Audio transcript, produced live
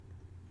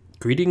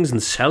Greetings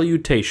and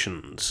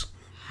salutations.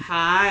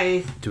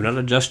 Hi. Do not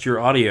adjust your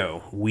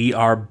audio. We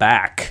are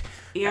back.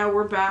 Yeah,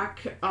 we're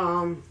back.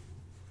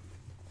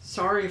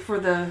 Sorry for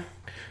the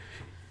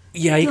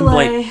Yeah, you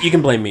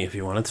can blame me if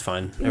you want. It's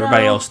fine.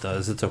 Everybody else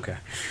does. It's okay.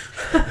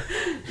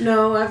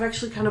 No, I've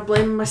actually kind of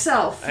blamed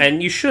myself.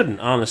 And you shouldn't,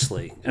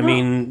 honestly. I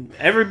mean,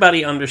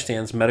 everybody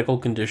understands medical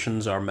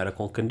conditions are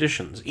medical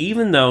conditions.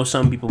 Even though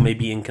some people may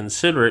be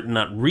inconsiderate and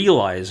not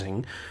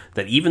realizing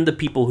that even the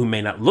people who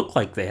may not look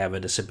like they have a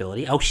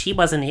disability, oh, she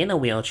wasn't in a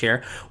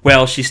wheelchair.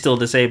 Well, she's still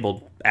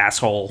disabled,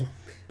 asshole.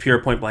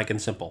 Pure, point blank,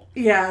 and simple.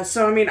 Yeah,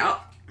 so I mean,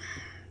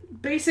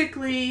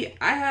 basically,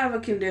 I have a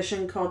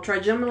condition called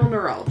trigeminal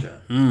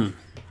neuralgia.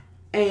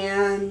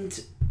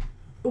 And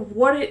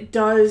what it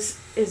does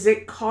is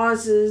it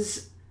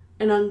causes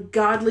an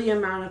ungodly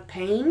amount of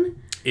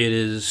pain. It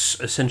is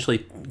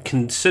essentially,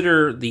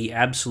 consider the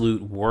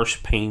absolute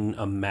worst pain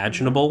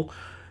imaginable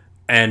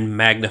and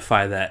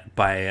magnify that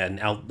by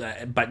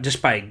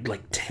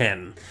like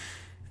 10.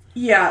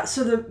 Yeah,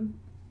 so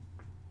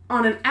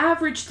on an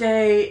average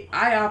day,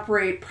 I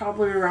operate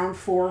probably around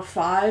 4 or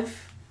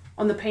 5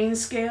 on the pain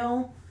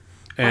scale.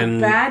 And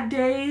on bad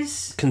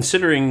days,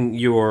 considering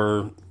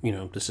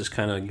this is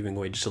kind of giving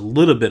away just a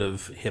little bit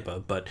of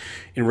HIPAA, but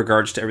in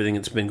regards to everything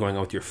that's been going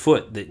on with your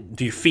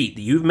your feet,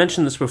 you've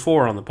mentioned this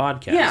before on the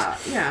podcast.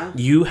 Yeah.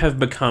 You have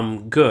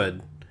become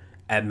good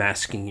at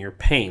masking your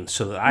pain,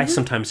 so that I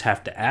sometimes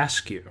have to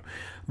ask you.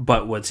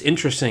 But what's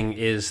interesting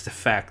is the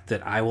fact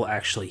that I will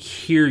actually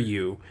hear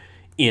you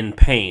in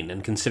pain,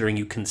 and considering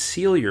you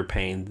conceal your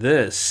pain,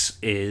 this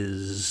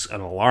is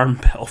an alarm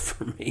bell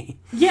for me.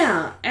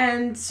 Yeah,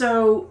 and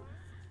so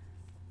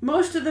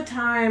most of the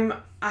time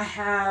I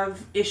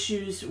have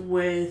issues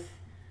with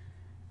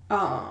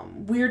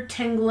weird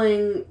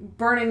tingling,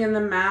 burning in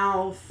the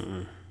mouth,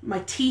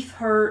 my teeth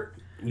hurt.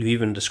 You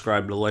even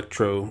described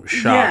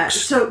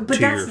electroshocks to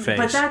your face.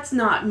 But that's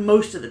not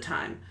most of the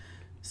time.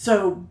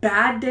 So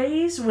bad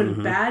days,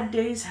 when bad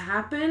days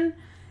happen,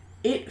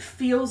 it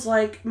feels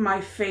like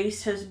my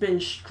face has been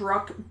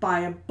struck by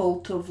a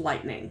bolt of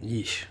lightning.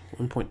 Yeesh.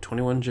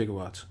 1.21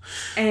 gigawatts.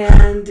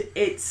 And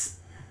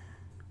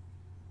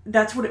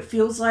that's what it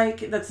feels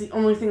like. That's the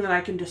only thing that I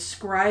can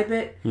describe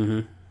it.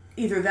 Mm-hmm.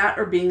 Either that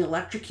or being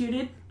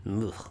electrocuted.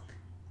 Ugh.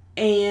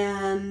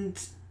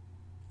 And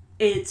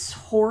it's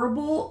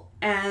horrible.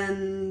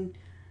 And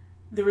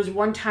there was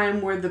one time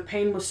where the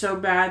pain was so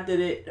bad that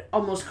it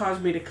almost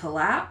caused me to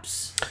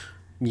collapse.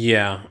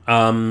 Yeah.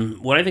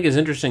 What I think is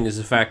interesting is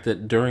the fact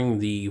that during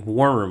the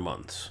warmer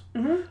months,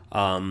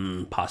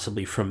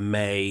 possibly from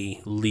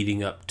May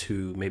leading up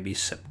to maybe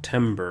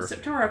September,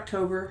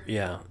 October.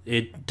 Yeah,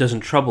 it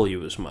doesn't trouble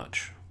you as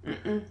much.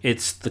 Mm-mm.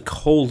 It's the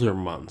colder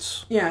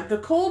months. Yeah, the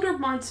colder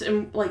months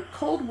and like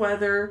cold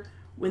weather,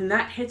 when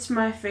that hits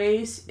my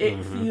face,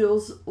 it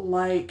feels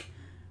like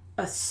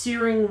a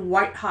searing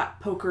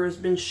white-hot poker has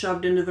been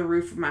shoved into the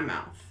roof of my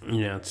mouth.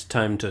 Yeah, it's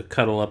time to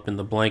cuddle up in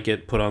the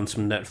blanket, put on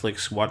some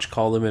Netflix, watch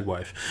Call the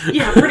Midwife.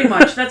 Yeah, pretty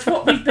much. That's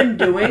what we've been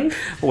doing.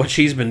 What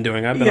she's been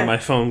doing. I've been on my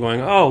phone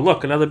going, oh,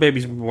 look, another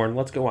baby's born.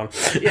 Let's go on.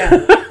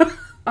 Yeah.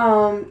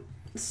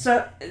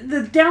 So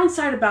the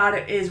downside about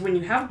it is when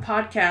you have a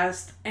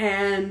podcast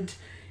and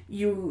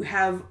you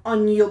have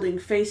unyielding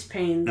face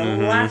pain, the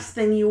last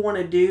thing you want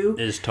to do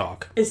is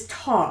talk,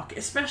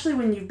 especially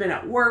when you've been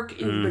at work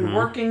and you've been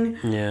working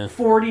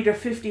 40 to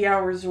 50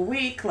 hours a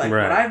week, like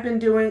what I've been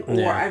doing,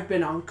 or I've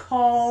been on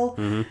call.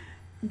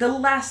 The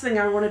last thing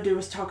I want to do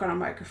is talk on a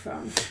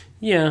microphone.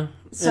 Yeah,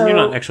 so, and you're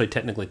not actually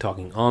technically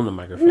talking on the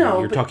microphone. No,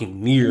 you're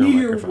talking near the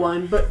microphone.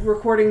 One, but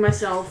recording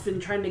myself and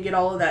trying to get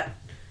all of that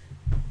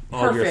perfect.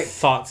 All your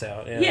thoughts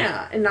out.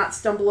 Yeah, and not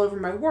stumble over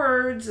my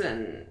words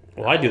and...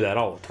 Well, I do that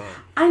all the time.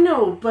 I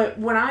know, but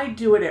when I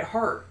do it, it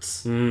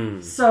hurts.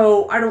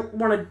 So I don't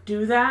want to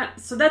do that.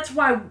 So that's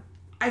why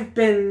I've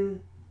been...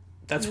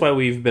 That's why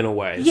we've been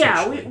away.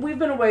 Yeah, we've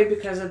been away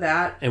because of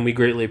that. And we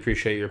greatly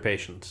appreciate your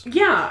patience.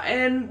 Yeah,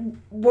 and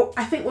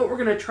I think what we're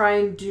going to try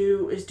and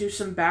do is do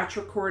some batch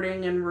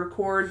recording and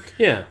record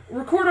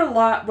a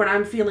lot when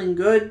I'm feeling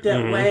good.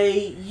 That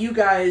way you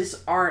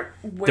guys aren't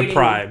waiting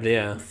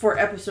deprived, for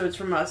episodes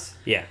from us.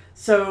 Yeah.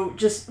 So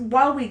just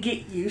while we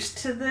get used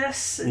to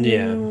this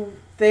new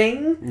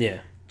thing,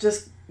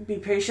 just be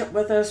patient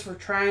with us. We're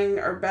trying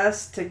our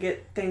best to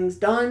get things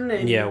done.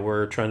 And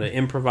we're trying to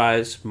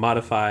improvise,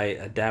 modify,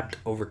 adapt,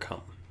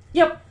 overcome.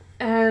 Yep.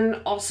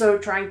 And also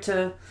trying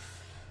to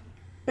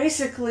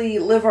basically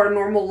live our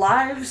normal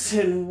lives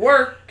and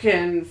work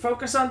and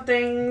focus on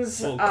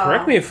things. Well,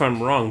 correct me if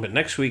I'm wrong, but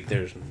next week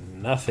there's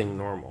nothing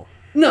normal.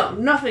 No,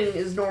 nothing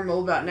is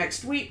normal about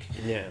next week.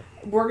 Yeah.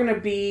 We're going to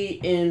be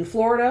in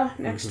Florida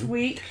next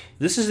week.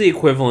 This is the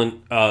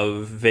equivalent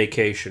of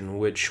vacation,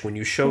 which when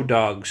you show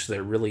dogs,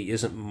 there really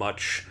isn't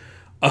much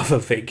of a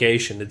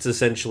vacation. It's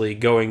essentially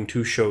going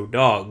to show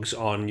dogs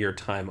on your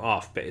time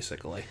off,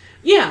 basically.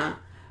 Yeah.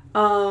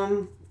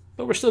 But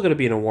we're still going to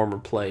be in a warmer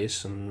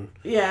place and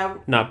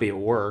not be at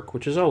work,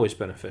 which is always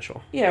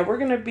beneficial. Yeah, we're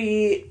going to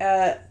be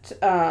at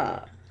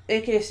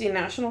AKC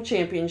National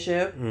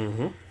Championship.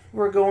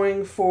 We're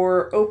going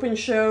for open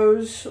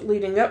shows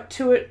leading up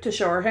to it to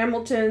show our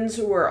Hamiltons.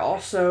 We're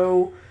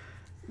also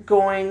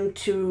going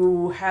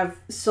to have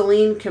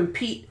Celine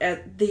compete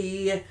at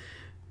the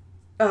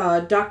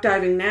Dock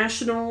Diving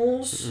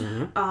Nationals.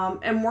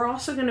 And we're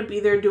also going to be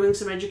there doing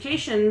some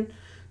education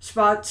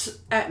spots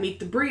at Meet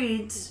the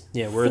Breeds.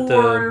 Yeah, we're at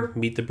the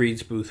Meet the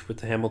Breeds booth with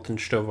the Hamilton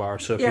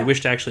Stovar. So if you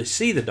wish to actually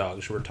see the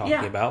dogs we're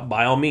talking about,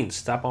 by all means,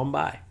 stop on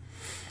by.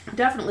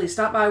 Definitely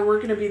stop by. We're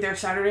going to be there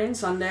Saturday and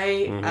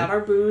Sunday at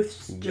our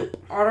booth,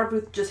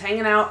 just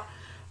hanging out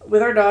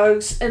with our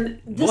dogs.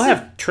 And we'll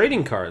have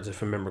trading cards,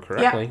 if I remember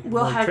correctly. Yeah,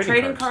 we'll have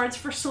trading cards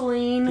for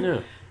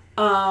Celine.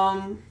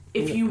 Yeah.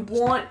 If you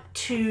want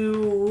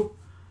to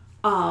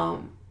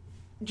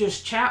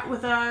just chat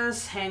with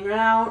us, hang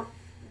out,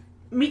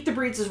 Meet the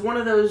Breeds is one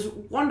of those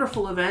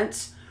wonderful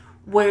events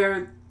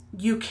where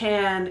you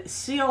can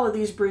see all of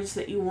these breeds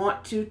that you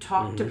want to,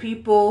 talk to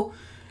people,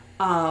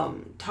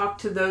 talk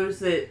to those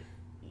that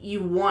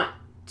you want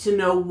to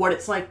know what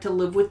it's like to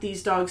live with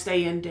these dogs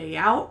day in, day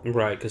out.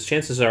 Right, because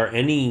chances are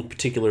any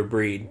particular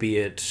breed, be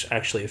it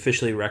actually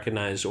officially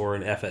recognized or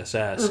an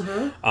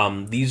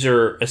FSS, these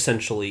are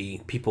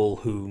essentially people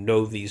who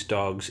know these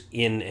dogs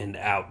in and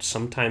out,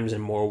 sometimes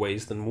in more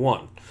ways than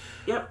one.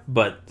 Yep.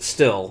 But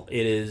still,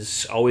 it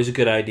is always a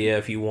good idea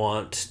if you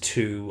want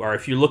to, or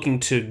if you're looking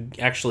to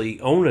actually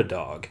own a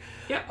dog,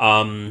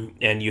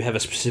 and you have a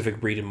specific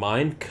breed in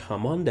mind,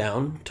 come on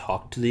down,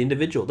 talk to the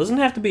individual. It doesn't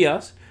have to be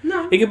us.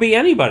 No. It could be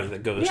anybody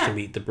that goes to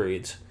Meet the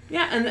Breeds.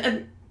 Yeah,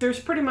 and there's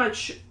pretty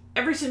much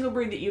every single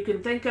breed that you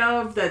can think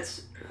of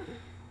that's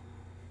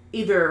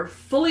either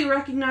fully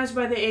recognized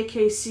by the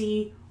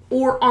AKC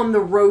or on the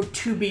road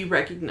to be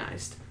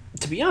recognized.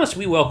 To be honest,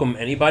 we welcome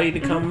anybody to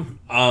come,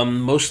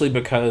 mostly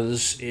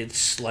because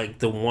it's like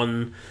the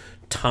one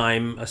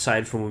time,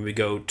 aside from when we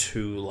go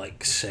to,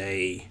 like,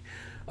 say,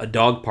 a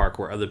dog park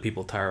where other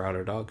people tire out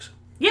our dogs.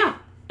 Yeah,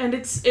 and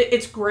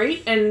it's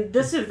great, and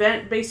this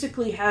event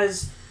basically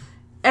has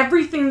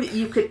everything that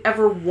you could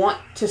ever want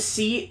to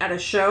see at a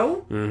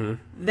show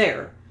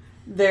there.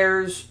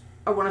 There's,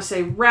 I want to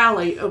say,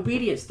 rally,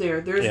 obedience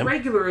there. There's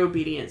regular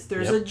obedience.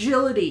 There's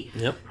agility.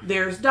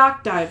 There's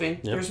dock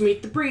diving. There's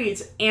Meet the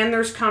Breeds. And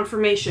there's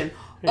confirmation.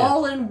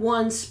 All in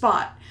one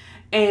spot.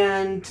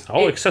 And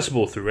all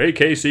accessible through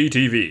AKC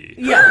TV.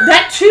 Yeah,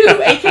 that too.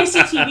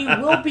 AKC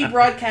TV will be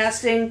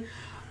broadcasting.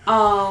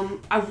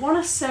 I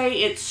want to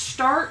say it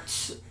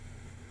starts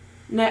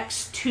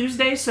next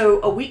Tuesday,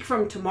 so a week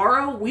from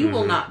tomorrow. We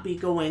will not be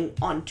going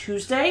on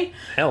Tuesday.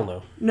 Hell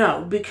no.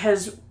 No,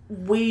 because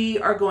we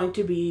are going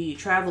to be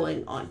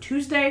traveling on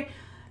Tuesday,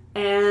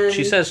 and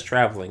she says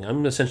traveling.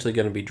 I'm essentially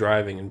going to be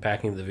driving and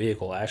packing the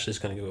vehicle. Ashley's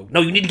going to go, no,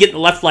 you need to get in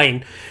the left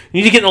lane.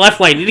 You need to get in the left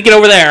lane. You need to get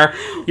over there.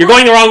 You're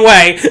going the wrong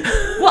way.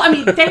 Well, I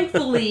mean,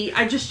 thankfully,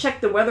 I just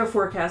checked the weather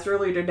forecast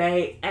earlier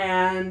today,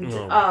 and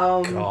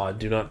God,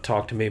 do not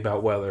talk to me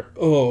about weather.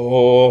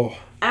 Oh.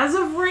 As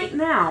of right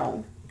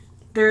now,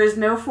 there is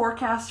no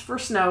forecast for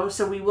snow,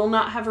 so we will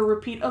not have a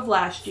repeat of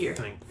last year.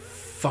 Thank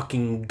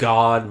fucking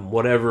God,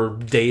 whatever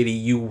deity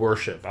you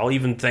worship. I'll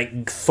even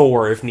thank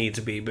Thor if needs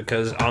be,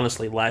 because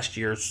honestly, last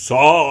year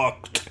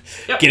sucked.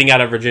 Getting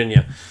out of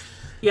Virginia.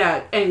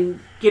 Yeah,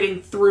 and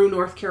getting through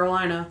North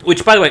Carolina.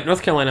 Which, by the way,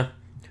 North Carolina,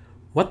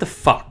 what the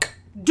fuck?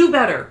 Do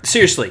better.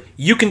 Seriously,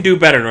 you can do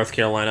better, North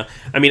Carolina.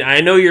 I mean,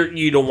 I know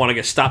you don't want to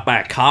get stopped by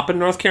a cop in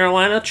North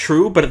Carolina,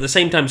 true, but at the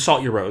same time,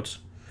 salt your roads.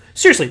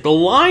 Seriously, the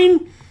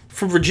line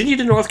from Virginia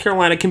to North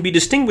Carolina can be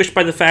distinguished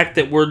by the fact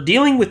that we're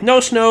dealing with no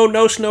snow,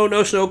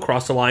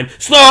 cross the line,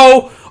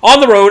 snow, on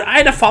the road. I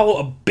had to follow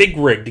a big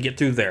rig to get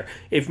through there.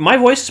 If my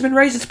voice has been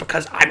raised, it's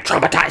because I'm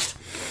traumatized.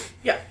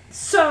 Yeah,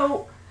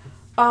 so,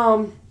 also,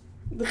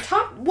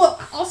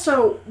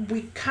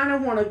 we kind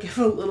of want to give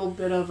a little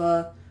bit of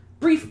a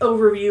brief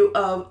overview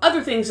of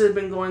other things that have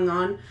been going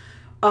on.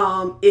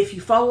 If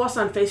you follow us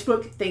on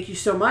Facebook, thank you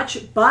so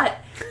much, but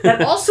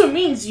that also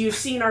means you've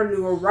seen our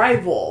new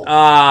arrival.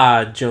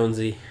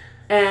 Jonesy.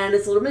 And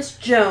it's little Miss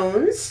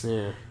Jones.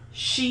 Yeah.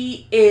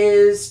 She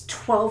is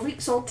 12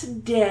 weeks old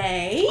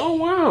today. Oh,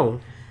 wow.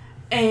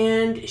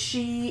 And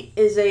she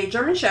is a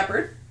German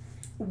Shepherd.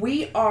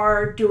 We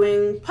are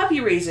doing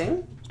puppy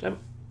raising.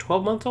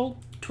 12 months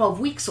old? 12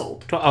 weeks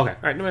old. Okay, all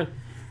right, no man.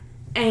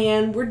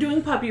 And we're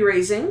doing puppy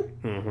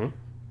raising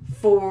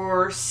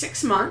for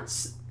 6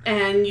 months.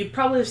 And you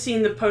probably have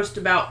seen the post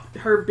about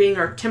her being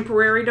our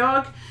temporary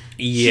dog.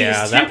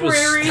 Yeah, she's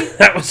temporary.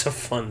 That was a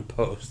fun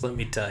post, let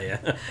me tell you.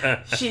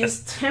 She's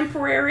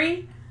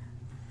temporary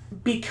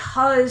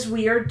because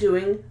we are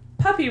doing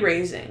puppy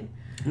raising.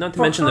 Not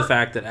to mention the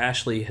fact that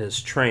Ashley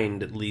has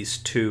trained at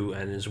least 2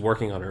 and is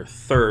working on her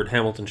 3rd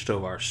Hamilton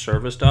Stovar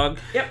service dog.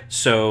 Yep.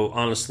 So,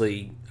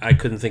 honestly, I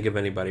couldn't think of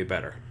anybody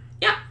better.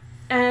 Yeah.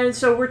 And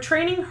so we're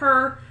training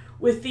her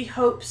with the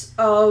hopes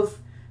of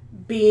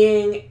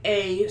being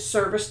a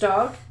service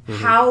dog.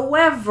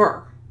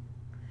 However,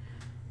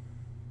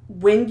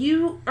 when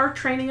you are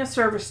training a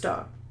service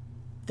dog,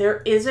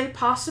 there is a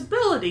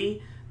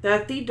possibility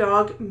that the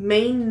dog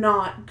may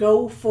not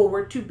go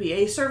forward to be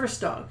a service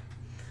dog.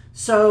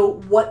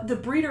 So what the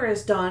breeder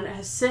has done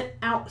has sent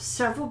out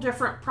several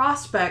different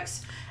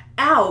prospects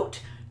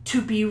out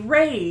to be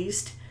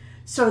raised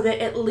so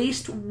that at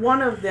least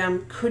one of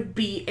them could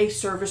be a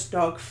service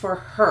dog for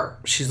her.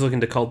 She's looking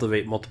to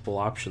cultivate multiple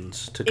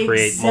options to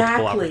create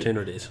multiple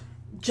opportunities.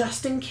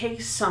 Just in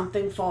case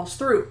something falls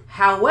through.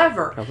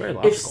 However,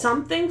 if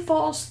something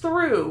falls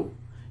through,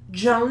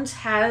 Jones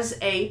has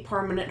a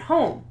permanent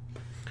home.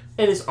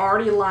 It is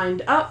already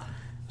lined up.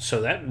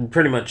 So that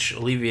pretty much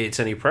alleviates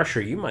any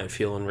pressure you might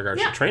feel in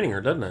regards to training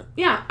her, doesn't it?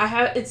 Yeah,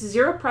 it's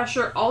zero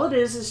pressure. All it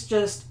is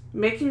just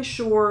making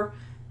sure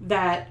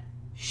that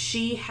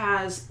she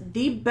has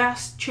the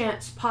best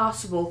chance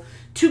possible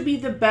to be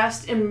the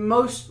best and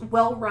most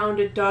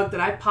well-rounded dog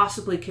that I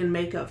possibly can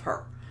make of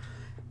her.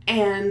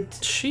 And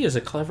she is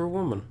a clever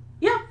woman.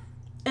 Yeah.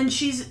 And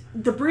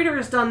the breeder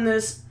has done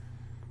this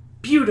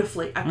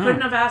beautifully. I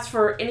couldn't have asked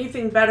for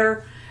anything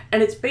better.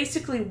 And it's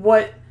basically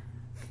what,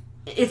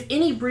 if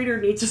any breeder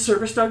needs a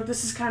service dog,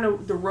 this is kind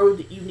of the road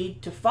that you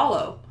need to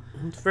follow.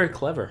 It's very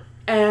clever.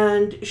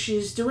 And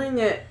she's doing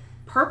it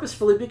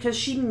purposefully because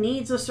she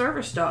needs a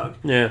service dog.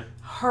 Yeah.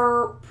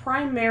 Her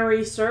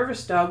primary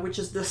service dog, which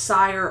is the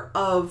sire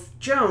of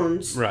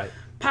Jones,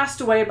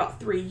 passed away about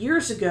 3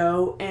 years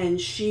ago, and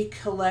she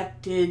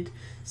collected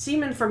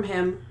semen from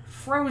him,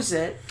 froze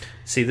it.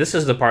 See, this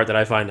is the part that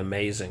I find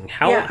amazing.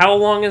 How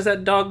long has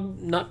that dog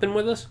not been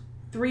with us?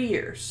 3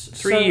 years.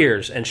 3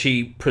 years, and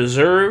she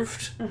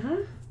preserved.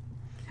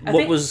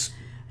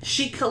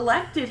 She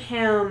collected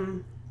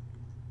him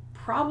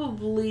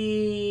probably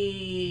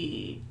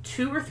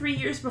 2 or 3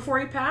 years before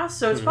he passed,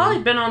 so it's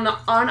probably been on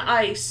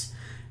ice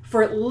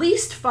for at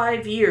least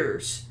 5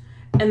 years,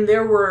 and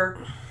there were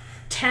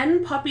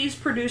 10 puppies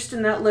produced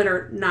in that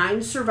litter.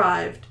 9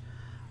 survived.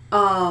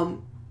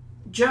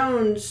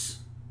 Jones,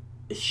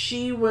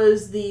 she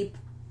was the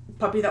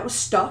puppy that was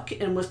stuck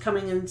and was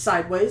coming in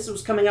sideways. It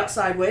was coming out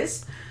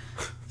sideways.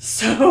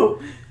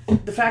 So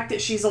the fact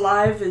that she's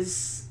alive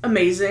is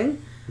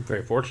amazing.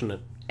 Very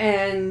fortunate.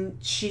 And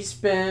she's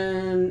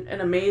been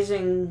an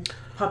amazing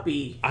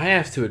puppy. I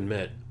have to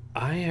admit,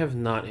 I have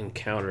not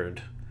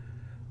encountered,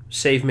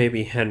 save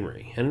maybe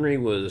Henry. Henry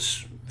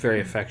was very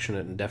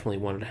affectionate and definitely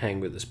wanted to hang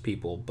with his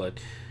people, but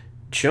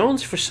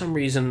Jones, for some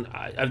reason,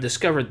 I've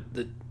discovered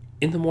that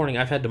in the morning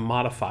I've had to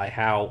modify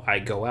how I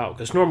go out,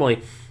 because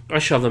normally I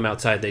shove them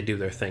outside, they do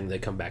their thing, they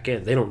come back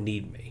in, they don't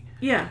need me.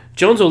 Yeah.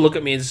 Jones will look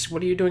at me and say,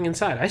 "What are you doing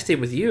inside? I stay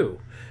with you."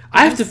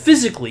 I have to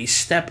physically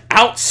step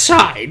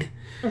outside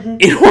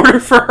in order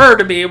for her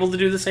to be able to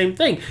do the same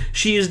thing.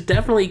 She is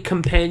definitely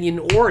companion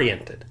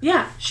oriented.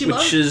 Yeah,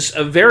 which is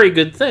a very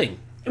good thing.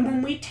 And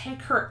when we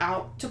take her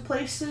out to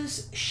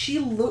places, she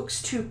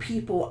looks to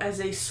people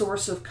as a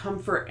source of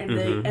comfort, and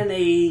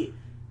a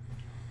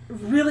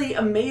really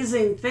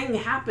amazing thing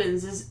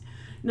happens is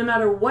no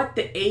matter what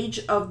the age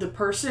of the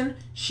person,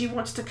 she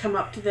wants to come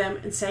up to them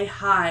and say,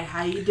 "Hi,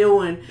 how you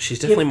doing?" She's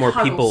definitely more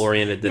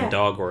people-oriented than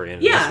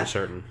dog-oriented, that's for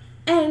certain.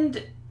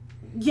 And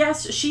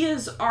yes, she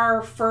is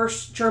our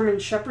first German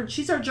Shepherd.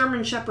 She's our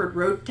German Shepherd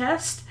road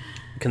test.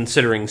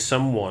 Considering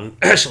someone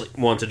actually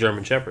wants a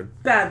German Shepherd.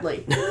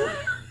 Badly.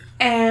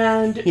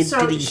 And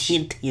so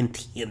hint.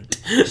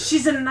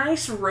 She's a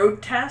nice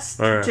road test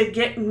to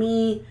get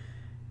me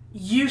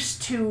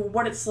used to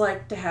what it's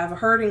like to have a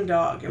herding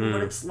dog and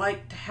what it's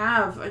like to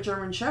have a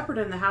German Shepherd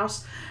in the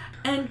house.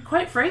 And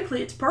quite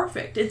frankly, it's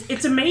perfect.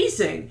 It's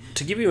amazing.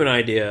 To give you an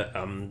idea,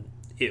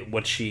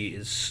 what she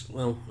is,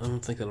 well, I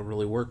don't think that'll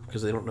really work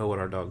because they don't know what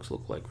our dogs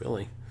look like,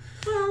 really.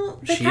 Well,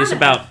 she is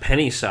about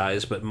Penny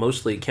sized, but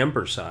mostly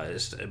Kemper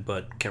sized.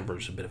 But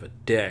Kemper's a bit of a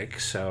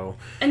dick, so.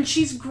 And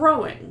she's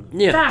growing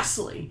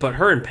fastly. But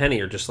her and Penny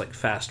are just like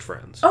fast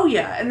friends. Oh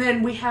yeah, and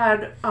then we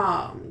had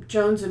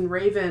Jones and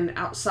Raven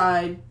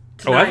outside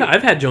tonight. Oh,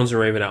 I've had Jones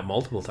and Raven out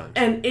multiple times,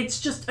 and it's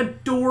just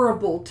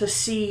adorable to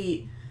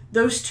see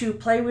those two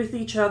play with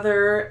each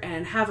other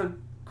and have a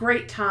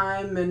great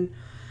time, and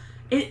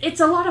it's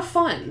a lot of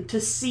fun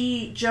to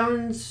see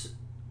Jones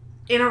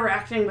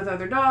interacting with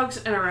other dogs,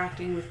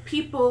 interacting with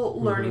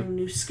people, learning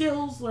new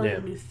skills,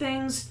 learning new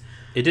things.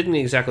 It didn't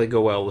exactly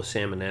go well with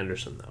Sam and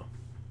Anderson, though.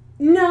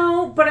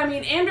 No, but I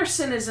mean,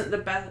 Anderson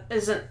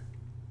isn't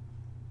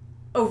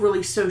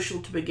overly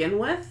social to begin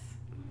with,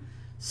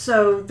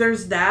 so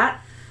there's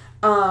that.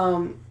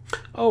 That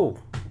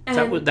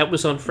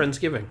was on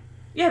Friendsgiving.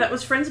 Yeah, that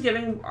was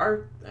Friendsgiving.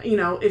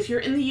 If you're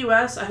in the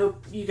U.S., I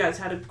hope you guys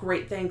had a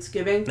great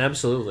Thanksgiving.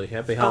 Absolutely.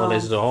 Happy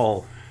holidays to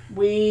all.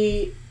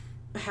 We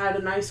had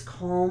a nice,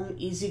 calm,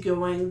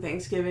 easygoing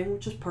Thanksgiving,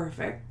 which is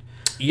perfect.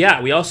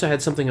 Yeah, we also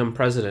had something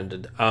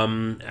unprecedented.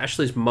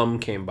 Ashley's mom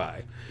came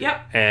by.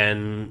 Yep.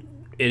 And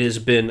it has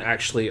been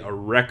actually a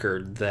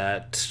record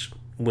that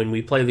when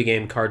we play the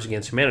game Cards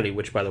Against Humanity,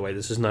 which, by the way,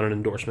 this is not an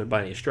endorsement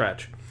by any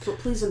stretch. So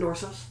please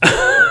endorse us.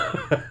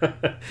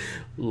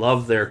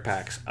 Love their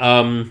packs.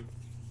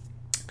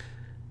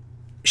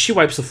 She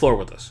wipes the floor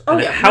with us. Oh,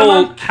 yeah.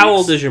 How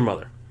old is your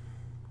mother?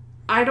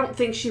 I don't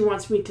think she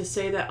wants me to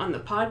say that on the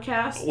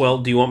podcast. Well,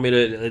 do you want me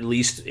to at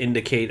least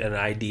indicate an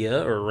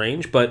idea or a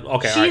range? But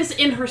okay, she is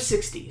in her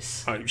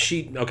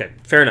 60s. Okay,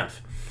 fair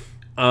enough.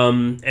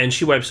 And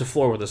she wipes the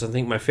floor with us. I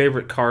think my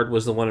favorite card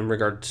was the one in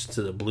regards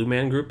to the Blue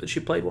Man Group that she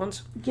played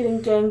once.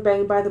 Getting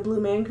gangbanged by the Blue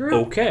Man Group.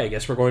 Okay, I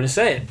guess we're going to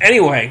say it.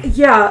 Anyway.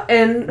 Yeah,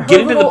 and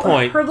getting to the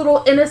point. Her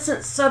little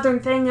innocent Southern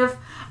thing of,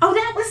 oh,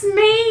 that was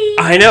me.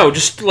 I know,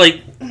 just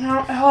like...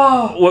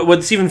 Oh.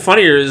 What's even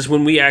funnier is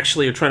when we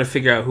actually are trying to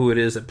figure out who it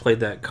is that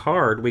played that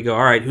card, we go,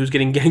 all right, who's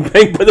getting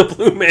gangbanged by the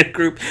Blue Man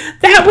Group?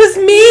 That was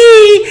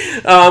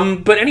me!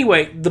 But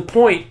anyway, the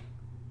point,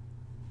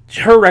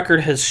 her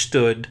record has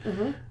stood,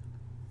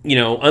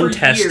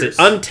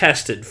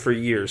 untested for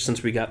years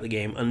since we got the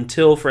game,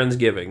 until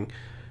Friendsgiving.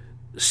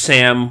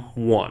 Sam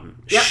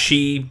won. Yep.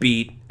 She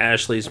beat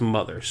Ashley's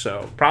mother,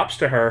 so props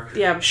to her.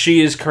 Yeah.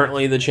 She is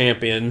currently the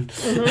champion.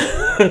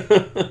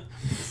 Mm-hmm.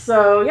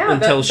 So, yeah.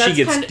 Until she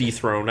gets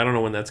dethroned. I don't know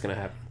when that's going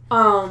to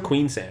happen.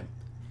 Queen Sam.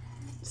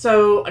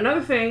 So,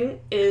 another thing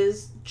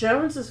is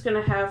Jones is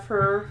going to have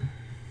her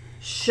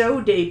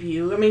show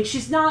debut. I mean,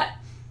 she's not...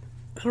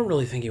 I don't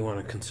really think you want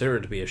to consider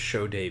it to be a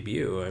show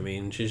debut. I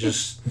mean, she's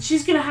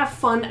going to have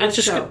fun at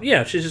the show.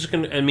 She's just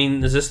going to... I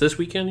mean, is this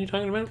weekend you're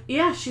talking about?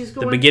 Yeah, she's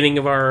going... The beginning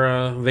of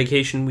our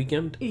vacation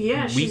weekend?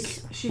 Yeah, she's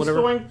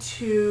going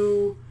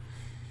to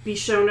be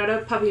shown at a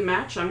puppy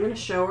match. I'm going to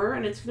show her,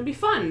 and it's going to be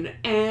fun.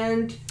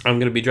 And... I'm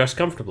going to be dressed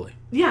comfortably.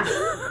 Yeah.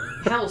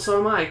 Hell, so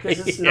am I,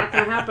 because it's not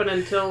going to happen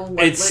until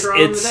later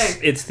on in the day.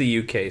 It's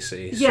the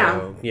UKC.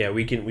 So, yeah,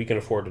 we can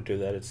afford to do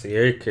that. It's the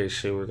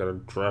UKC. We're going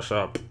to dress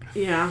up.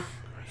 Yeah.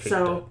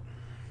 So,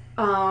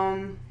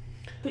 but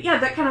yeah,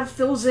 that kind of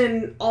fills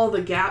in all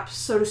the gaps,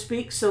 so to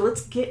speak. So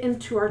let's get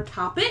into our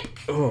topic.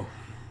 Oh,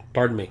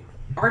 pardon me.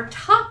 Our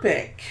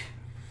topic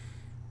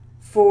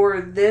for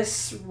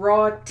this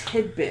Raw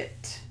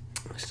tidbit.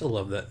 I still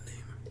love that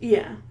name.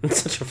 Yeah.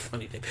 It's such a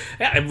funny name.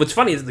 Yeah, what's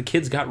funny is the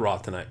kids got Raw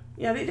tonight.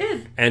 Yeah, they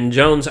did. And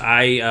Jones,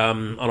 I,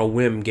 on a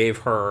whim, gave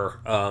her,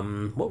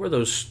 what were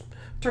those...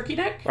 Turkey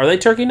neck? Are they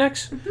turkey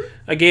necks? Mm-hmm.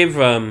 I gave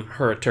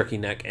her a turkey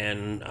neck,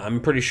 and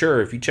I'm pretty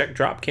sure if you check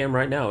drop cam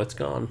right now, it's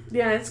gone.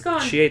 Yeah, it's gone.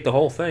 She ate the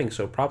whole thing,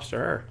 so props to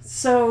her.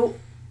 So,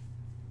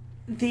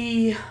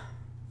 the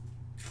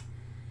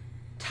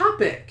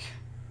topic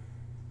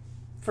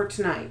for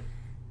tonight,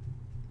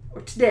 or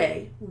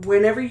today,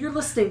 whenever you're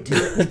listening to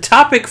it. The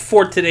topic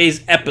for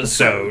today's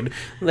episode,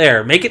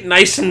 there, make it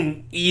nice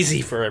and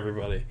easy for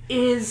everybody,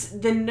 is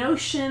the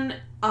notion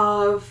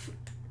of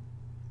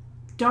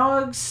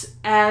dogs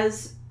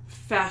as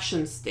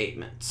fashion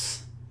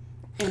statements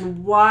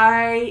and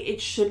why it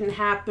shouldn't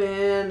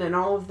happen and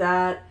all of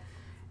that.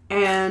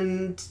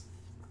 And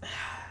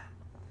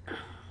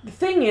the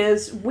thing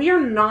is, we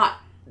are not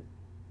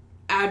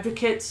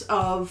advocates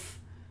of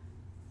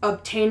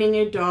obtaining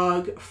a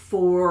dog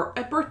for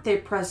a birthday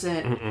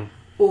present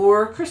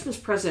or a Christmas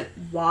present.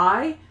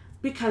 Why?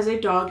 Because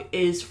a dog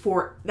is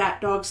for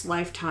that dog's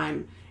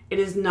lifetime. It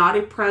is not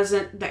a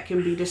present that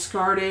can be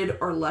discarded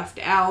or left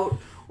out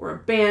or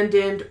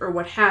abandoned, or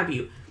what have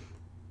you.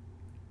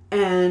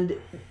 And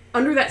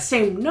under that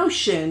same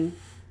notion,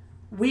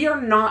 we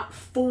are not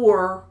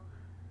for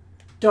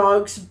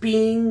dogs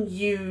being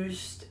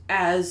used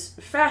as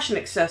fashion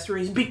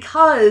accessories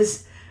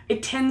because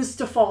it tends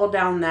to fall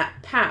down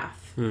that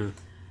path.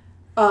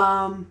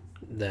 That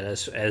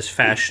as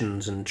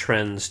fashions and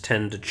trends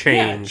tend to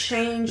change,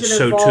 and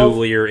so evolve. too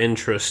will your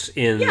interest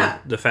in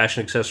the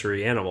fashion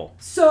accessory animal.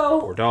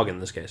 Or dog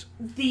in this case.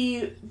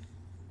 The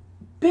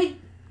big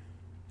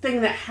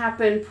thing that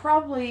happened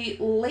probably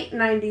late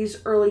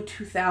 90s, early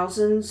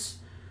 2000s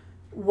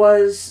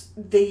was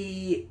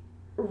the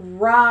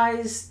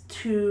rise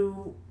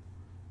to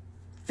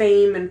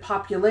fame and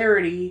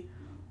popularity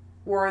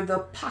were the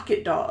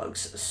pocket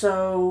dogs.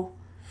 So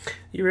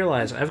you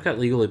realize I've got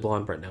Legally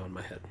Blonde right now in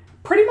my head.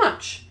 Pretty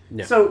much.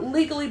 Yeah. So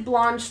Legally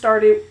Blonde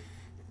started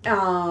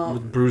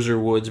with Bruiser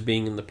Woods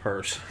being in the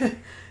purse.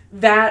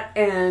 That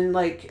and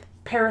like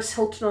Paris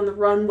Hilton on the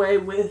runway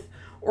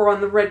or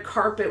on the red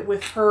carpet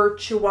with her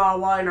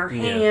chihuahua in her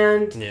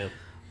hand. Yeah.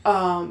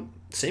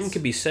 Same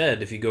could be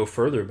said if you go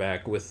further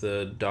back with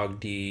the Dog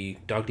de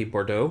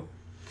Bordeaux.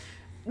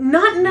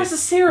 Not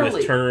necessarily.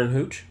 With Turner and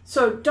Hooch?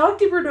 So Dog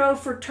de Bordeaux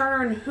for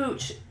Turner and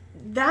Hooch,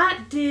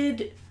 that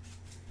did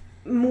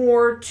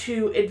more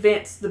to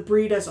advance the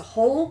breed as a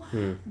whole.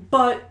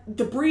 But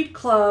the Breed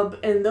Club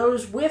and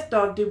those with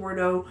Dog de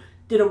Bordeaux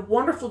did a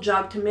wonderful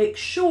job to make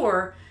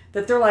sure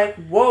that they're like,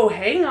 whoa,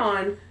 hang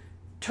on.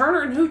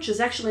 Turner and Hooch is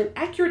actually an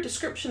accurate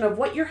description of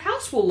what your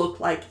house will look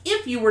like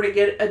if you were to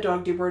get a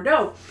Dog de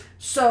Bordeaux.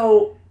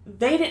 So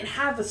they didn't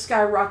have a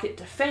skyrocket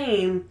to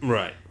fame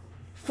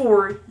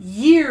for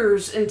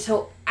years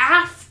until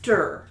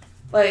after,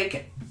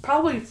 like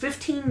probably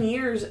 15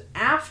 years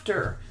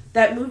after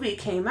that movie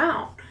came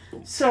out.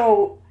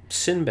 So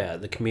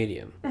Sinbad, the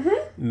comedian,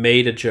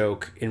 made a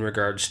joke in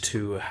regards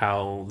to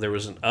how there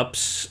was an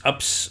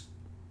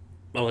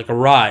like a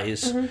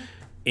rise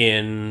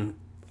in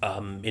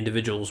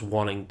individuals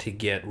wanting to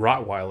get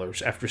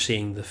Rottweilers after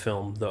seeing the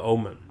film The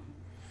Omen,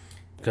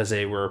 because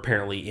they were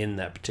apparently in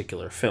that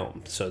particular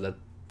film. So that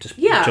just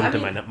jumped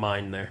in my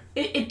mind there.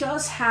 It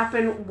does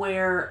happen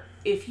where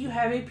if you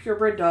have a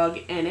purebred dog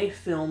in a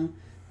film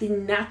the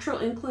natural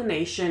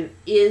inclination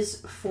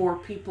is for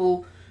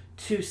people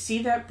to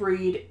see that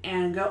breed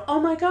and go, oh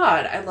my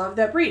god, I love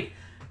that breed.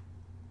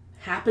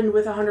 Happened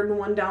with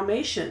 101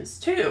 Dalmatians,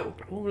 too.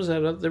 What was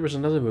that? There was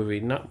another movie,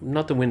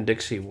 not the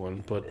Winn-Dixie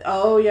one, but...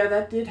 Oh, yeah,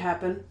 that did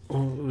happen.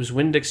 It was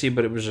Winn-Dixie,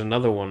 but it was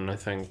another one, I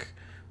think,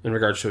 in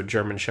regards to a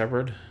German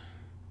Shepherd.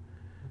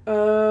 It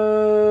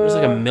was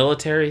like a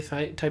military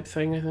type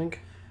thing, I think.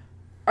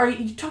 Are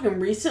you talking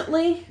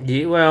recently?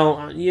 Yeah,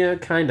 well, yeah,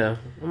 kind of.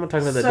 I'm not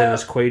talking about that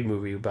Dennis Quaid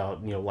movie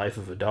about, Life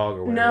of a Dog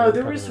or whatever. No,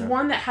 there was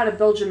one that had a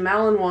Belgian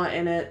Malinois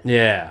in it.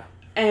 Yeah.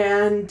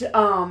 And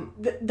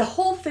the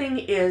whole thing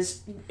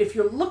is, if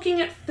you're looking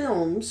at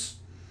films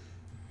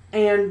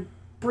and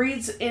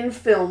breeds in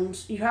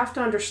films, you have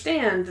to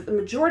understand that the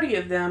majority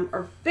of them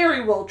are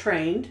very well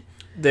trained.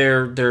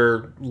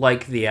 They're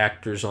like the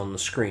actors on the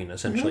screen,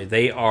 essentially. Mm-hmm.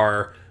 They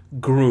are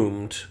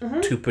groomed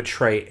to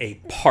portray a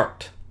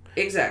part.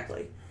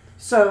 Exactly.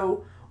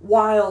 So,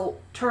 while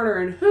Turner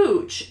and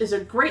Hooch is a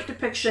great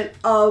depiction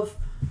of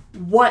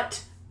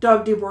what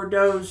Dog de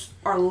Bordeaux's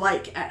are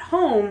like at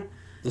home...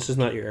 This is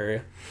not your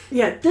area.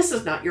 Yeah, this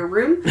is not your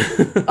room.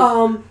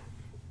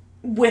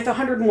 With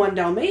 101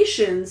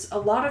 Dalmatians, a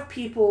lot of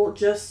people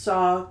just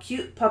saw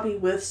cute puppy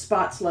with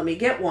spots, let me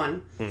get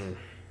one. Mm.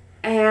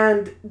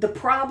 And the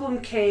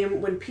problem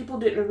came when people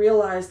didn't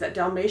realize that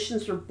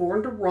Dalmatians are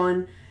born to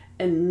run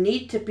and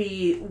need to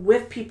be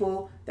with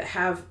people that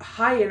have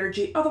high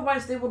energy.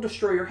 Otherwise, they will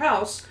destroy your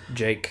house.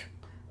 Jake.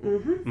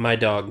 Mm-hmm. My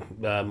dog,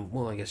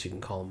 well, I guess you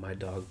can call him my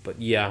dog,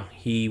 but yeah,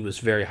 he was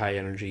very high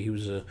energy. He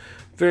was a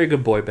very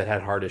good boy, but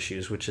had heart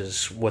issues, which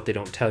is what they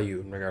don't tell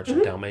you in regards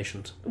to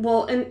Dalmatians.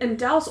 Well, and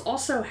Dals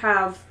also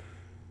have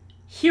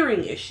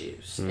hearing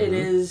issues. Mm-hmm. It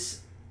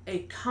is a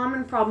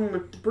common problem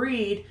with the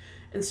breed,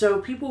 and so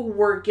people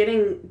were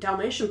getting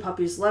Dalmatian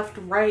puppies left,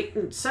 right,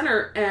 and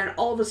center, and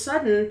all of a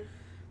sudden,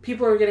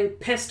 people are getting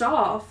pissed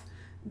off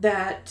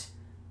that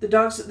the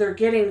dogs that they're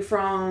getting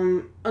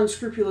from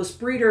unscrupulous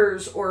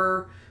breeders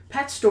or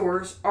pet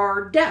stores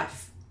are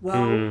deaf.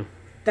 Well,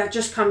 that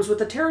just comes with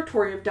the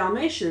territory of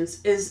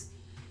Dalmatians.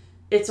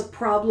 It's a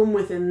problem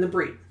within the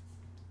breed.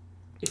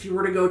 If you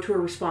were to go to a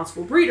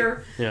responsible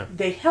breeder,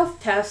 they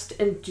health test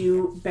and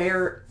do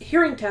bear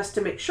hearing tests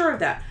to make sure of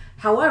that.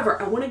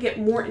 However, I want to get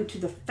more into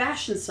the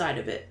fashion side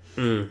of it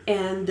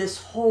and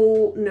this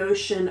whole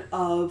notion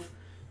of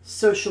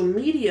social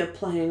media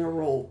playing a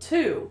role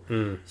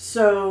too.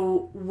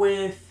 So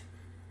with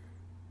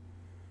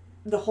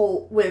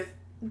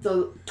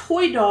the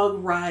toy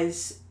dog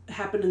rise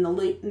happened in the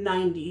late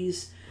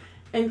 90s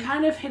and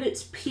kind of hit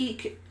its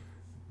peak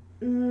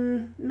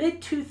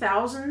mid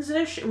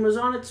 2000s-ish and was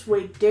on its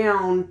way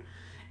down.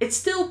 It's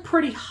still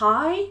pretty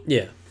high.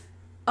 Yeah.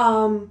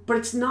 But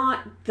it's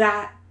not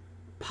that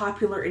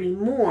popular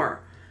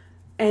anymore.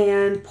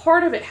 And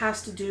part of it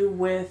has to do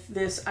with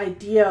this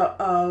idea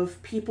of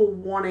people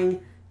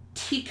wanting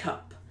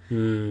teacup.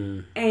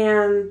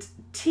 And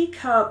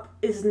teacup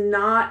is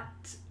not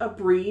a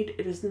breed.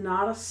 It is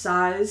not a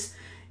size.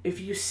 If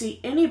you see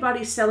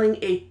anybody selling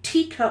a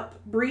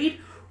teacup breed,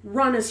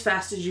 run as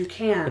fast as you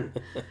can.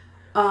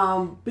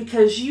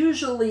 Because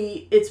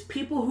usually it's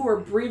people who are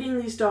breeding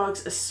these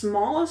dogs as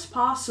small as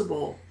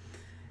possible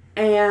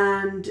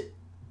and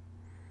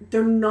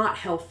they're not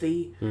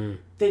healthy.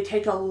 They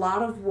take a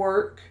lot of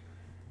work,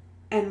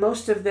 and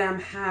most of them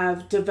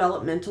have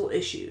developmental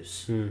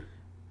issues.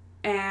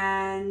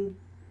 And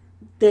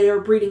they are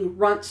breeding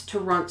runts to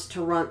runts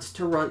to runts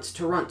to runts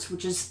to runts,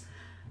 which is,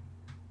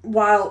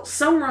 while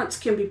some runts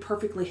can be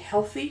perfectly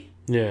healthy,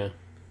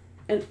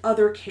 in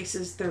other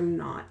cases they're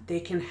not.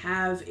 They can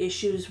have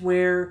issues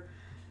where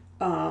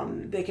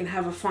they can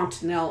have a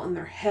fontanelle in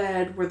their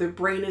head where their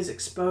brain is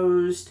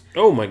exposed.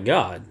 Oh my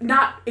god.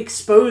 Not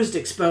exposed.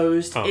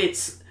 Oh.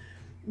 It's...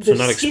 So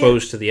not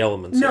exposed to the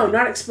elements. No,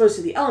 not exposed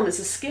to the elements.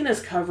 The skin is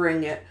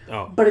covering it.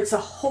 Oh. But it's a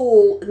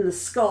hole in the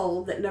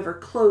skull that never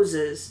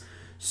closes.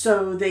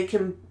 So they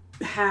can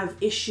have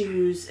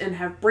issues and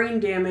have brain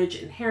damage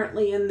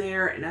inherently in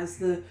there. And as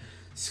the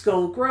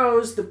skull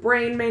grows, the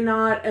brain may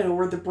not,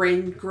 or the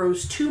brain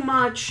grows too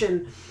much.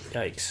 And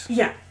yikes.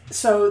 Yeah.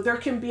 So there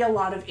can be a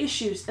lot of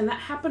issues. And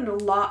that happened a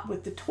lot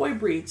with the toy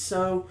breeds.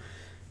 So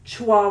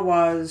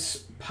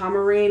Chihuahuas,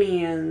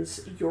 Pomeranians,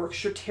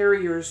 Yorkshire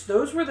Terriers,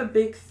 those were the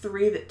big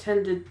three that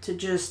tended to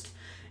just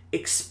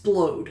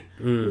explode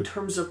in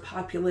terms of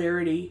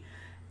popularity.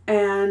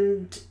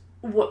 And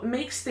what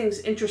makes things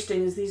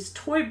interesting is these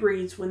toy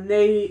breeds, when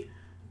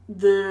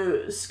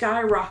the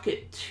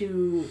skyrocket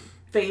to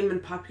fame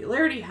and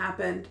popularity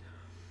happened,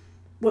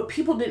 what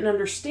people didn't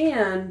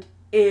understand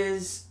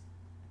is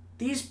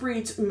these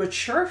breeds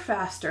mature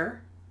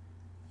faster,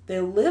 they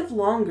live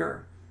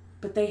longer,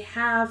 but they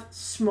have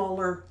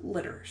smaller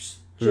litters.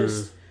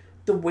 Just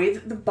the way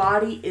that the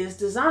body is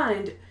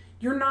designed,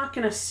 you're not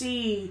going to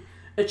see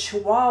a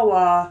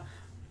Chihuahua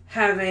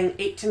having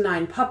 8 to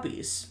 9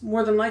 puppies.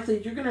 More than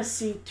likely, you're going to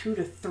see 2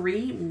 to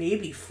 3,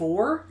 maybe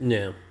 4.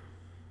 Yeah.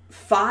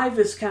 5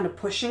 is kind of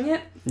pushing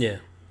it. Yeah.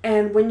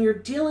 And when you're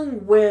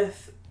dealing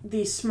with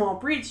these small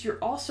breeds, you're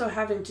also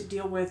having to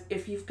deal with,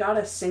 if you've got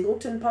a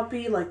singleton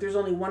puppy, like there's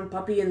only one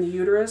puppy in the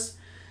uterus,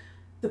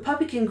 the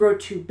puppy can grow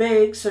too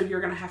big, so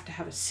you're going to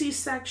have a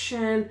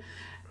C-section,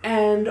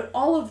 and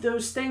all of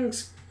those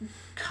things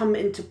come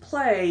into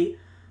play.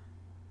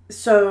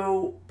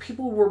 So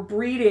people were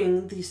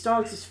breeding these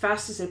dogs as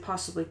fast as they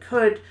possibly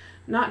could,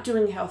 not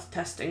doing health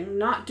testing,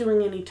 not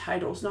doing any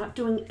titles, not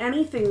doing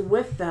anything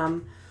with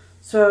them.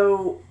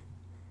 So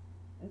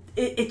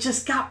it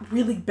just got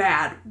really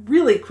bad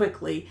really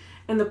quickly,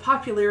 and the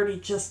popularity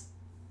just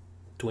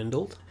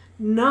dwindled?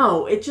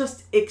 No, it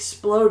just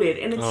exploded,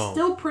 and it's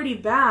still pretty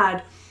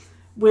bad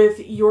with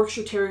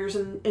Yorkshire Terriers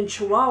and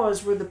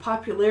Chihuahuas, where the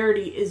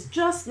popularity is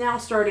just now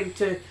starting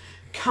to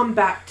come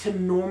back to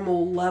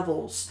normal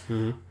levels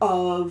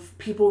of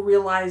people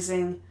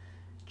realizing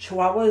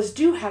Chihuahuas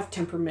do have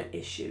temperament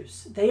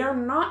issues. They are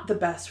not the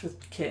best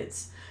with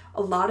kids.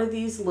 A lot of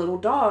these little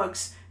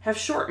dogs have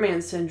short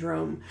man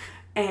syndrome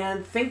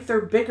and think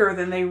they're bigger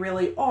than they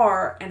really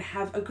are and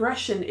have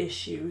aggression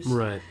issues.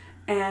 Right.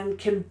 And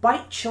can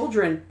bite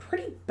children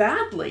pretty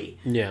badly.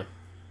 Yeah.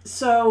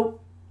 So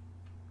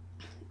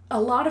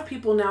a lot of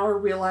people now are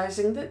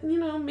realizing that,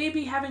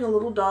 maybe having a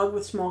little dog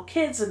with small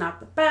kids is not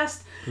the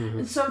best.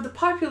 And so the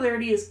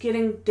popularity is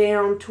getting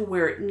down to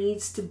where it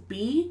needs to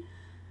be.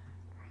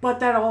 But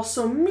that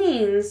also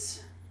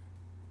means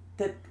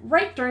that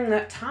right during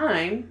that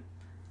time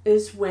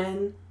is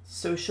when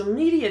social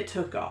media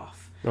took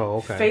off. Oh,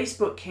 okay.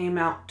 Facebook came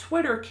out,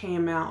 Twitter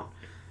came out,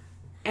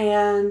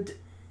 and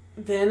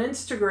then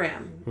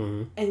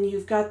Instagram. And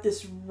you've got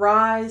this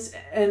rise,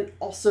 and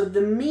also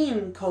the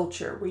meme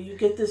culture, where you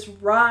get this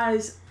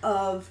rise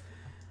of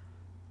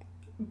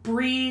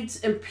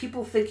breeds and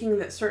people thinking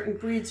that certain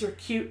breeds are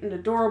cute and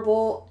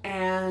adorable,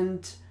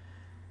 and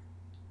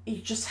you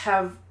just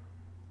have...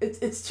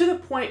 It's to the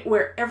point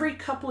where every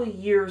couple of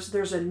years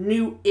there's a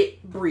new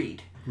it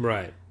breed.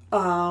 Right.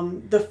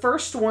 The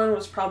first one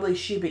was probably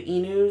Shiba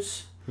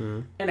Inus,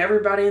 and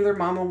everybody and their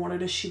mama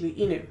wanted a Shiba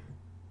Inu.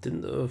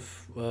 Didn't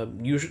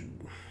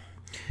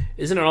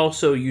isn't it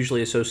also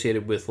usually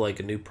associated with like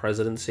a new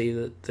presidency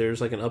that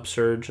there's like an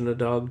upsurge in a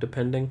dog,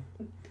 depending?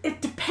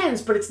 It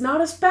depends, but it's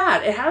not as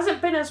bad. It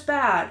hasn't been as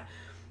bad,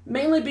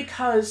 mainly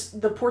because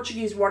the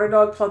Portuguese Water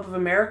Dog Club of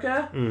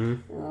America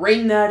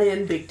reined that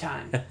in big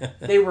time.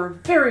 They were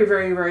very,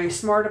 very, very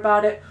smart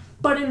about it,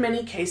 but in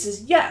many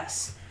cases,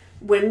 yes.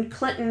 When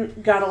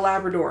Clinton got a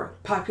Labrador,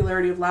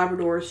 popularity of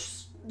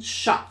Labradors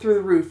shot through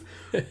the roof.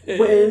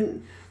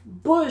 When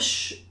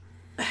Bush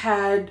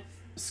had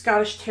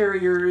Scottish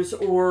Terriers,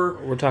 or...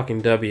 We're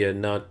talking W,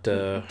 not...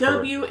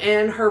 W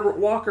and Herbert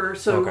Walker.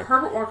 So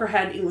Herbert Walker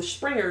had English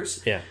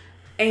Springers. Yeah.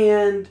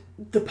 And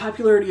the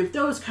popularity of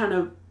those kind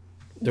of...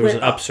 There was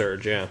an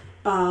upsurge, yeah.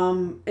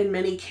 In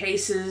many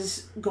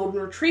cases,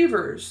 Golden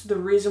Retrievers, the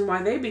reason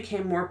why they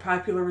became more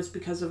popular was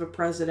because of a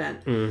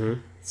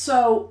president.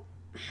 So...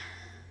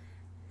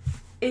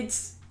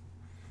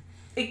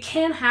 It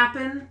can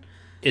happen.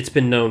 It's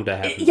been known to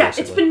happen.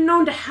 It's been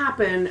known to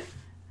happen,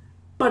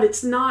 but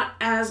it's not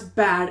as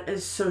bad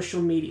as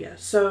social media.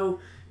 So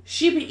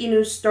Shiba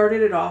Inu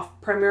started it off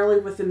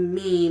primarily with a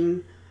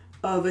meme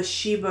of a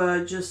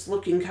Shiba just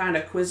looking kind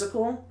of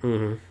quizzical,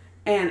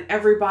 and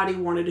everybody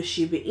wanted a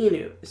Shiba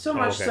Inu. So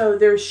much so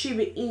there's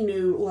Shiba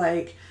Inu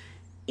like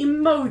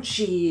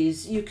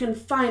emojis. You can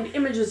find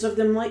images of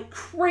them like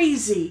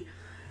crazy.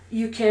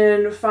 You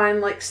can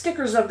find like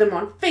stickers of them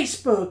on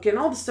Facebook and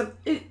all this stuff.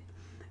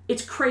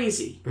 It's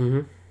crazy.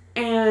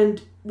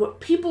 And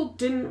what people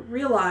didn't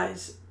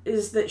realize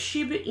is that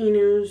Shiba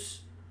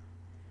Inus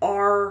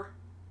are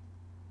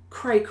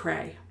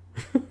cray-cray.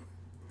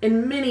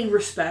 In many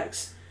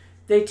respects.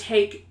 They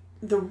take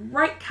the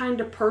right kind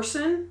of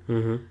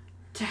person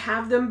to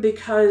have them,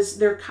 because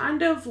they're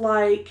kind of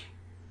like,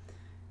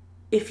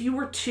 if you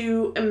were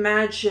to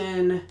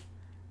imagine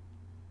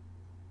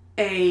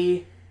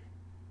a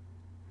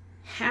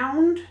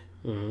hound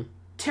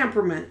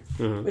temperament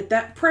with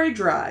that prey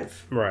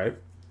drive, right?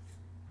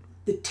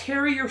 The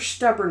terrier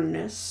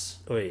stubbornness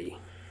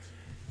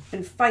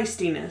and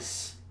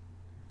feistiness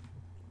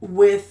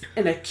with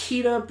an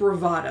Akita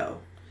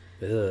bravado.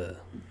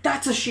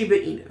 That's a Shiba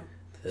Inu.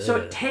 So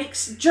it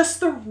takes just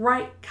the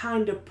right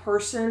kind of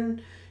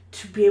person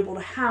to be able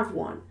to have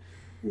one.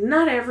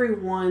 Not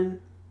everyone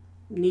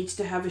needs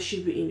to have a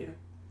Shiba Inu.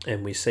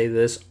 And we say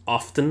this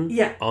often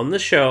on the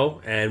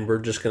show, and we're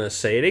just going to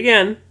say it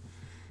again.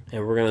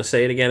 And we're going to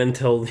say it again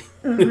until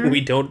we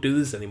don't do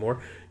this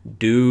anymore.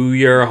 Do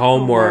your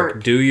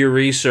homework. Do your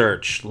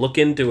research. Look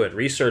into it.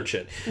 Research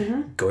it.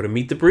 Go to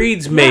Meet the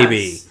Breeds, maybe.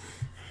 Yes.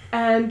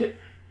 And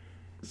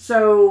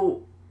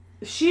so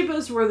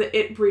Shibas were the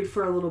it breed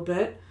for a little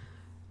bit.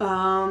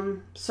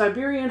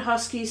 Siberian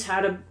Huskies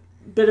had a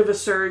bit of a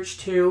surge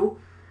too.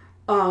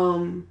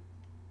 And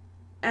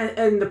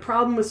the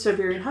problem with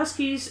Siberian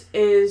Huskies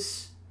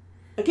is,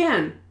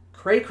 again,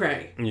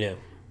 cray-cray. Yeah.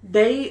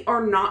 They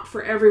are not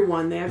for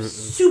everyone. They have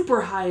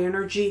super high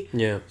energy,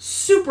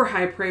 super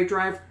high prey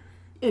drive.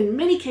 In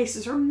many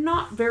cases, are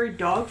not very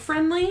dog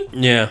friendly.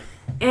 Yeah.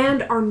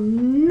 and are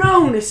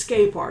known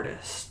escape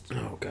artists.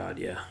 Oh, God,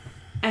 yeah.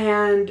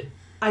 And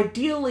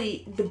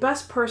ideally, the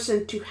best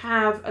person to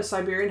have a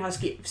Siberian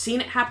Husky, I've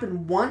seen it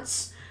happen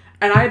once,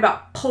 and I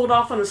about pulled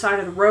off on the side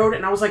of the road,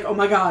 and I was like, oh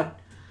my God,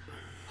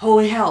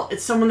 holy hell,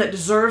 it's someone that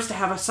deserves to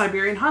have a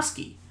Siberian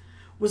Husky.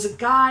 Was a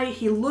guy,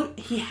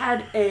 he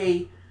had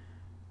a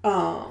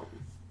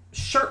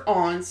shirt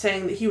on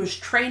saying that he was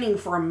training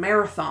for a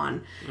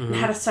marathon and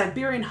had a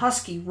Siberian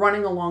Husky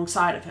running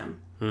alongside of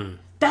him.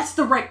 That's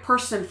the right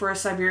person for a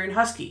Siberian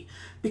Husky,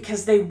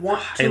 because they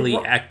want highly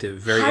active,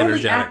 very highly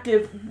energetic.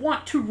 active,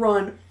 want to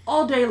run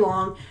all day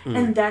long,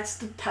 and that's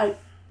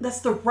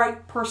the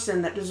right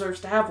person that deserves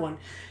to have one.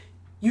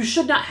 You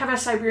should not have a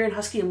Siberian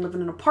Husky and live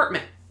in an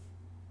apartment.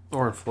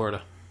 Or in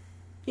Florida.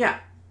 Yeah.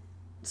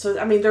 So,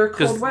 I mean, they're a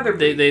cold weather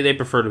breed. They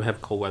prefer to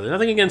have cold weather.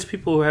 Nothing against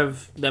people who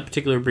have that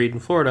particular breed in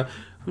Florida.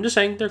 I'm just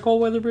saying they're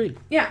cold weather breed.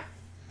 Yeah.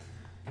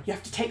 You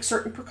have to take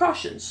certain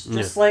precautions.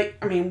 Just like,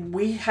 I mean,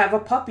 we have a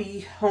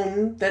puppy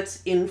home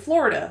that's in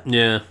Florida.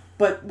 Yeah.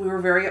 But we were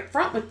very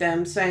upfront with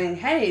them saying,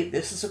 hey,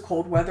 this is a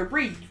cold weather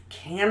breed. You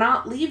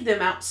cannot leave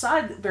them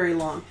outside very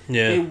long.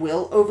 Yeah. They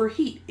will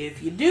overheat.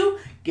 If you do,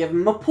 give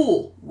them a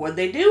pool. What'd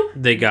they do?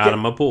 They got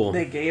them a pool.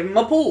 They gave them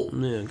a pool.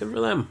 Yeah, good for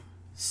them.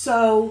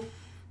 So,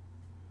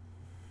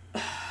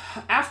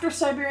 after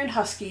Siberian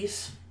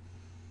Huskies,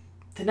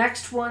 the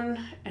next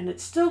one, and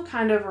it's still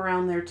kind of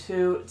around there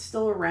too, it's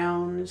still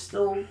around, it's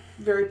still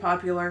very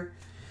popular,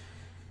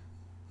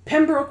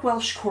 Pembroke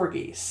Welsh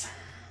Corgis.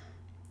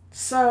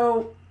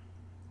 So,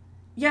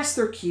 yes,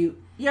 they're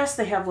cute. Yes,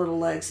 they have little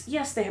legs.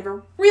 Yes, they have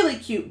a really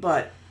cute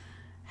butt.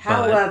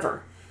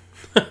 However,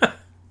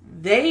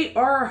 they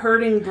are a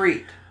herding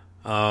breed.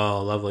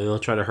 Oh, lovely. They'll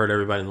try to hurt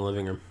everybody in the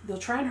living room. They'll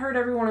try and hurt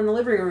everyone in the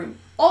living room.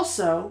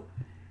 Also,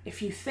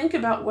 if you think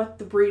about what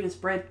the breed is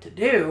bred to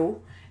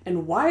do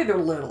and why they're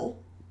little,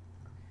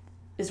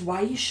 is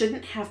why you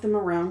shouldn't have them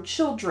around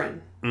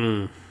children.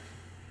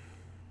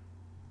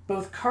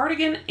 Both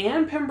Cardigan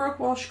and Pembroke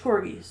Welsh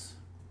Corgis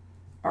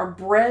are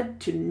bred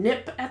to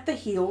nip at the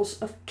heels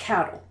of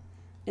cattle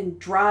and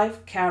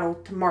drive cattle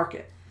to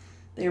market.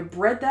 They are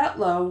bred that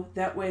low,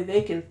 that way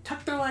they can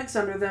tuck their legs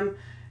under them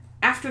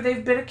after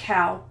they've bit a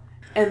cow,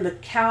 and the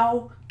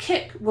cow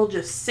kick will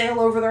just sail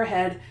over their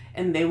head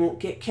and they won't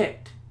get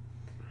kicked.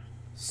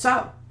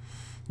 So,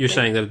 you're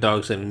saying that a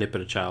dog's going to nip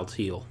at a child's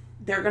heel.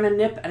 They're going to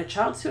nip at a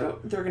child's heel.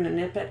 They're going to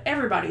nip at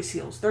everybody's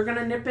heels. They're going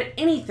to nip at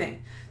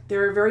anything.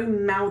 They're a very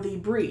mouthy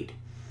breed.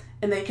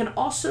 And they can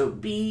also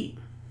be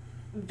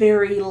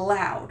very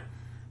loud.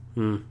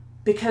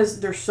 Because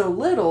they're so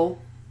little,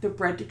 they're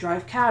bred to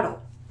drive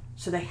cattle.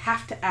 So they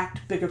have to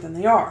act bigger than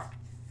they are.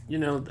 You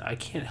know, I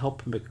can't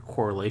help but make a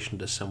correlation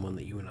to someone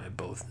that you and I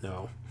both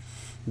know.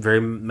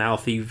 Very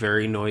mouthy,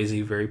 very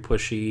noisy, very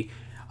pushy.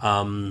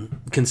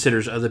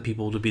 Considers other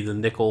people to be the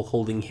nickel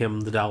holding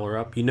him the dollar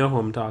up. You know who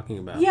I'm talking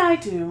about. Yeah, I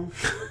do.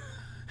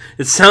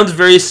 It sounds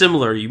very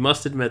similar. You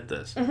must admit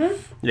this.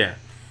 Yeah.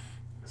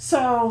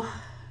 So,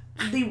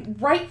 the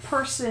right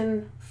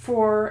person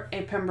for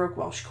a Pembroke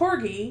Welsh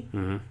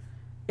Corgi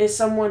is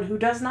someone who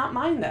does not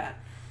mind that.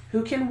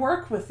 Who can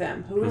work with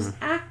them. Who is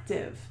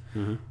active.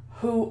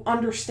 Who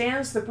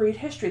understands the breed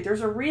history.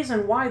 There's a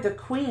reason why the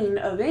Queen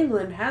of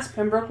England has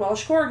Pembroke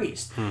Welsh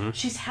Corgis.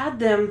 She's had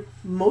them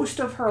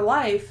most of her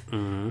life,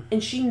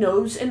 and she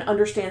knows and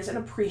understands and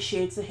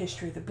appreciates the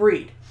history of the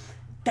breed.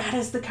 That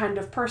is the kind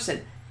of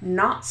person.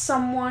 Not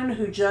someone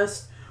who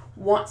just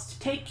wants to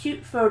take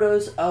cute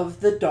photos of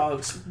the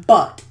dog's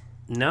butt.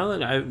 Now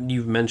that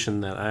you've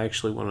mentioned that, I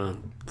actually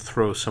want to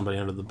throw somebody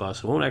under the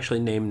bus. I won't actually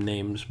name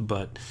names,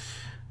 but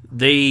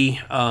they...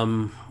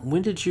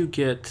 when did you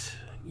get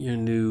your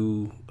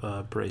new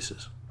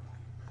braces?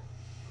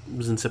 It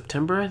was in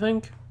September, I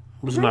think?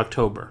 It was in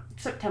October.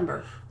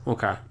 September.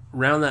 Okay.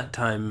 Around that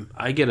time,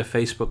 I get a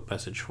Facebook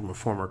message from a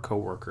former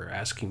coworker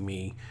asking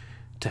me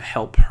to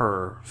help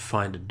her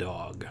find a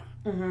dog.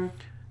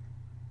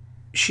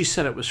 She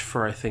said it was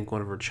for, I think,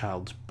 one of her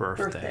child's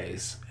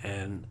birthdays.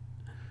 And,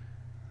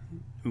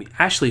 I mean,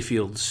 Ashley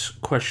fields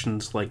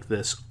questions like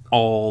this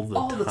all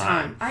the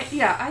time.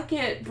 I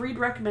get breed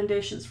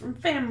recommendations from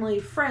family,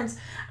 friends,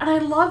 and I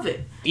love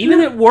it.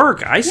 Even at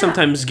work, I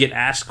sometimes get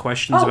asked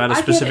questions about a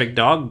specific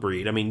dog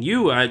breed. I mean,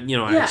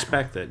 I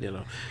expect it,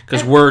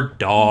 because we're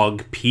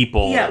dog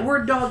people. Yeah,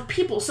 we're dog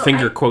people. So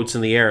Finger quotes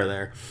in the air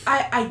there.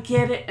 I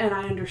get it, and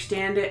I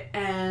understand it,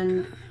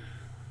 and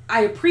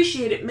I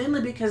appreciate it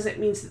mainly because it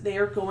means that they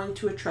are going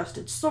to a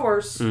trusted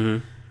source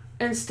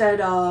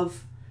instead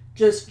of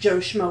just Joe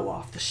Schmo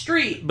off the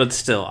street. But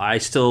still, I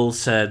still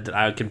said that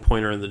I can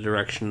point her in the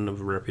direction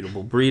of a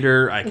reputable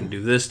breeder. I can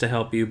do this to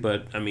help you,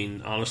 but, I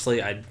mean,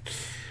 honestly, I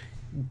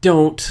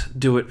don't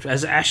do it.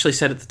 As Ashley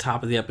said at the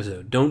top of the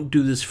episode, don't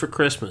do this for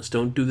Christmas.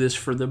 Don't do this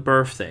for the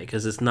birthday,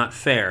 because it's not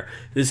fair.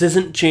 This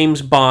isn't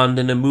James Bond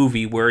in a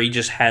movie where he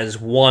just has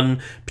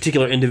one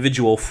particular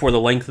individual for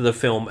the length of the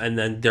film, and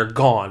then they're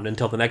gone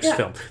until the next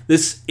film.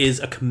 This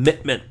is a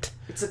commitment.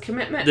 It's a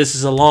commitment. This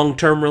is a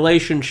long-term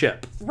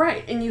relationship.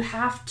 Right, and you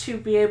have to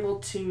be able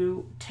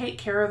to take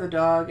care of the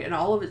dog and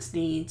all of its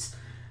needs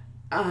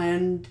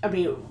And, I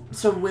mean,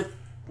 so with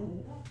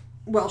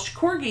Welsh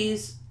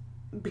Corgis,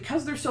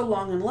 because they're so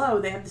long and low,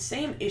 they have the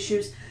same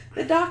issues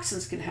that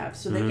Dachshunds can have.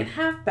 So they can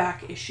have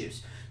back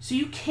issues. So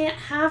you can't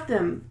have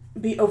them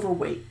be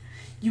overweight.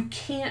 You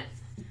can't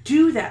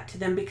do that to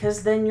them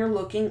because then you're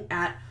looking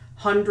at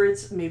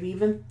hundreds, maybe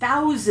even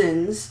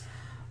thousands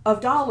of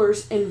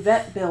dollars in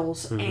vet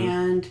bills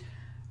and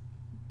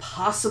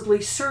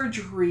possibly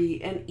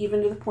surgery, and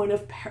even to the point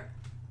of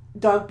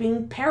dog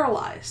being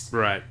paralyzed.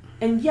 Right.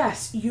 And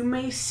yes, you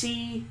may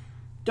see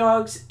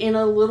dogs in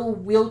a little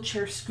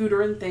wheelchair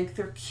scooter and think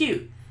they're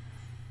cute.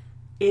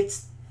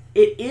 It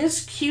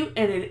is cute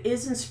and it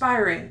is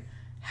inspiring.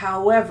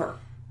 However,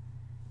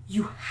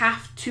 you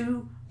have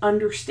to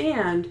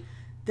understand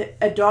that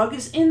a dog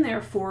is in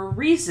there for a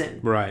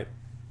reason. Right.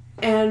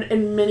 And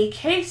in many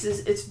cases,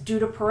 it's due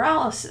to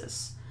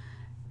paralysis.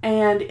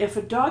 And if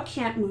a dog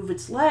can't move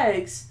its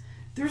legs,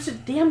 there's a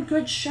damn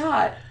good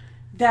shot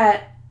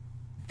that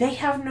they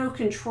have no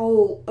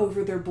control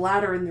over their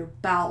bladder and their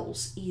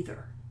bowels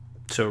either.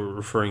 So we're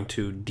referring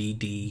to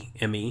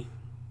DDME,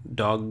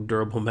 Dog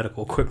Durable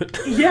Medical Equipment.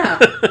 Yeah.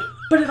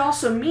 But it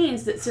also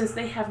means that since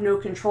they have no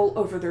control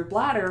over their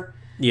bladder...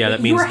 Yeah,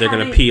 that means they're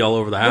going to pee all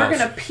over the house. They're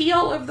going to pee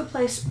all over the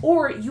place,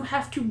 or you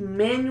have to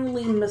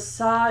manually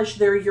massage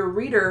their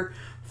ureter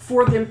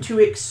for them to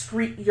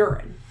excrete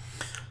urine.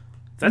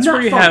 That's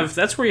where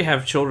you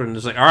have children.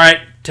 It's like, all right,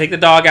 take the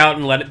dog out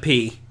and let it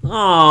pee.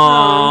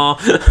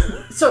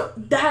 Aww. So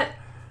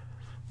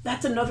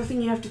that's another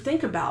thing you have to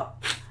think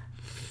about.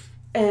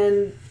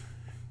 And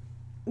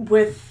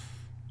with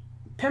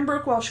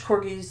Pembroke Welsh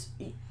Corgis,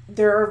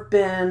 there have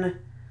been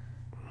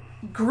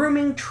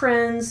grooming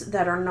trends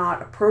that are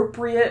not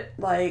appropriate,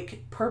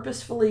 like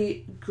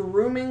purposefully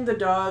grooming the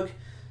dog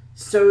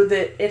so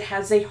that it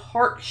has a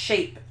heart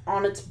shape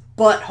on its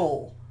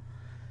butthole.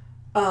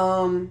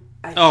 Oh,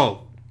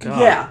 God.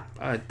 Yeah.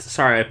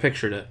 Sorry, I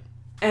pictured it.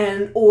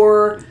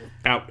 So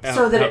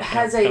that it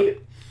has a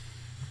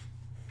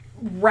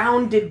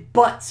rounded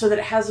butt, so that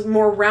it has a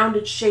more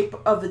rounded shape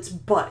of its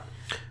butt.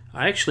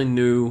 I actually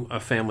knew a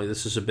family,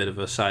 this is a bit of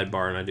a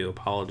sidebar and I do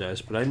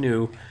apologize, but I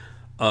knew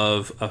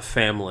of a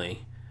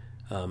family,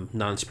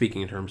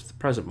 non-speaking in terms of the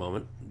present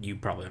moment, you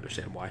probably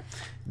understand why.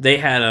 They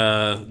had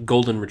a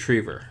golden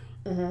retriever.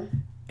 Mm-hmm.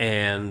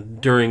 And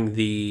during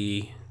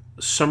the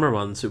summer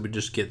months, it would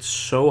just get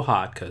so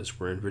hot because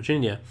we're in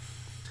Virginia,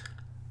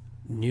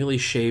 nearly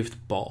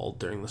shaved bald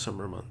during the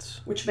summer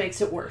months. Which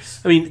makes it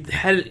worse. I mean,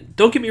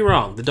 don't get me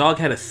wrong, the dog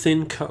had a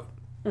thin coat.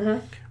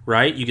 Mm-hmm.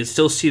 Right? You could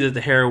still see that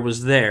the hair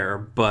was there,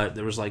 but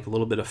there was like a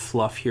little bit of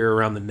fluff here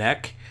around the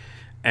neck,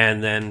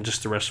 and then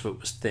just the rest of it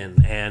was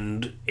thin.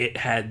 And it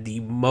had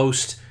the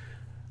most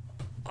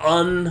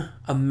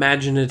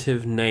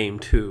unimaginative name,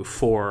 too,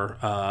 for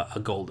a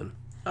golden.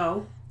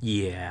 Oh?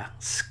 Yeah,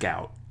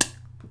 Scout.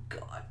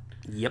 God.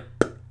 Yep.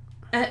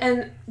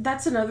 And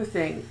that's another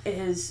thing,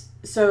 is,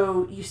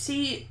 so you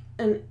see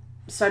in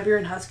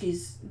Siberian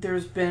Huskies,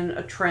 there's been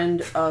a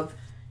trend of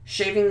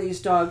shaving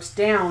these dogs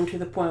down to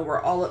the point where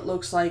all it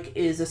looks like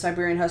is a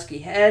Siberian Husky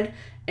head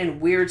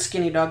and weird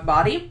skinny dog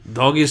body.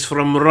 Dog is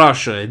from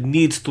Russia. It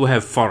needs to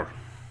have fur.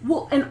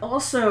 Well, and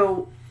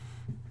also,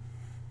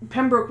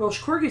 Pembroke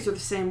Welsh Corgis are the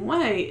same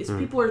way, is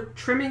people are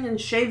trimming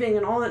and shaving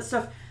and all that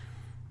stuff.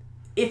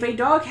 If a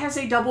dog has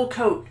a double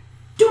coat,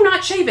 do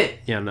not shave it.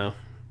 Yeah, no.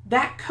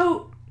 That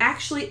coat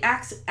actually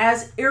acts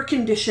as air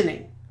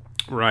conditioning.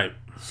 Right.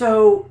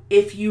 So,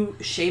 if you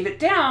shave it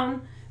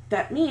down,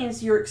 that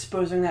means you're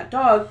exposing that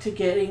dog to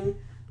getting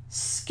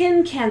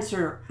skin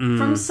cancer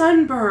from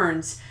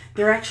sunburns.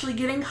 They're actually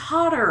getting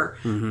hotter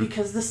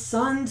because the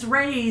sun's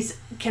rays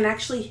can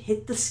actually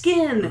hit the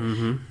skin.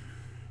 Mm-hmm.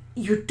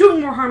 You're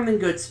doing more harm than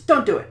good, so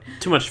don't do it.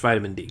 Too much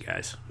vitamin D,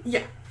 guys.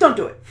 Yeah, don't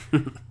do it.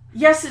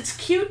 Yes, it's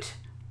cute,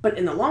 but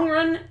in the long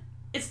run,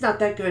 it's not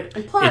that good.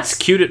 And plus, it's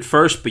cute at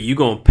first, but you're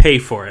going to pay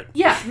for it.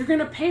 Yeah, you're going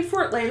to pay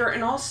for it later,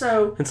 and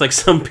also... It's like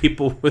some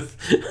people with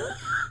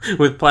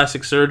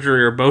plastic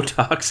surgery or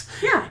Botox.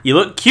 Yeah. You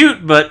look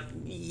cute, but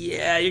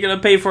yeah, you're going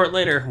to pay for it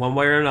later, one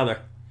way or another.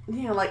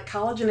 Yeah, like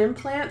collagen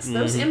implants. Mm-hmm.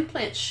 Those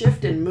implants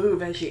shift and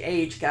move as you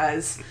age,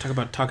 guys. Talk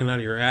about talking out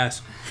of your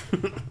ass.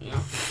 Yeah.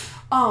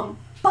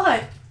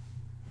 But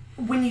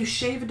when you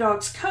shave a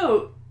dog's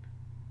coat,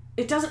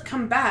 it doesn't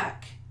come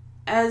back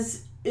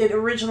as it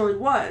originally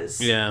was.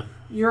 Yeah.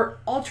 You're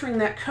altering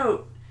that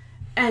coat,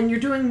 and you're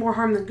doing more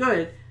harm than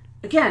good.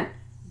 Again,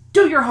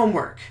 do your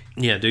homework.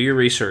 Yeah, do your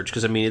research,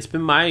 because, I mean, it's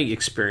been my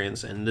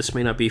experience, and this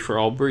may not be for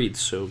all breeds,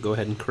 so go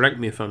ahead and correct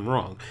me if I'm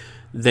wrong.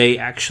 They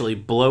actually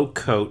blow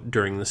coat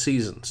during the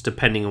seasons,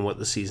 depending on what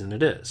the season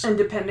it is. And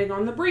depending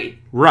on the breed.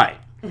 Right.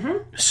 Mm-hmm.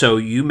 So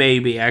you may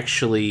be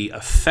actually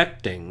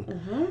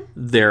affecting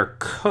their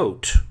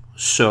coat.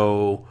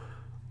 So,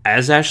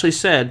 as Ashley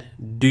said,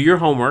 do your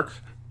homework,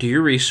 do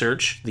your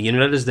research. The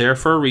internet is there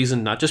for a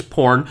reason, not just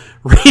porn.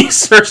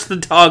 Research the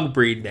dog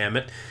breed, damn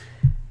it.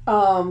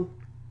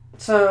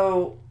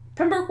 So,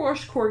 Pembroke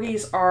Welsh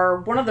Corgis are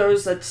one of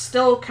those that's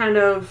still kind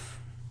of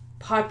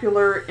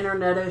popular,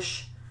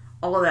 internet-ish,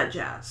 all of that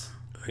jazz.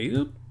 Are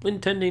you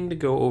intending to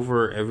go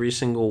over every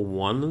single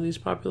one of these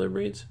popular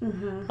breeds?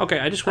 Mm-hmm. Okay,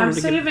 I just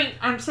wanted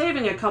I'm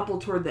saving a couple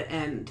toward the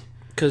end.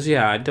 Because,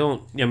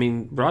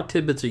 raw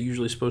tidbits are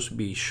usually supposed to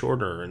be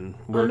shorter, and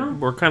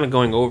we're kind of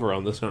going over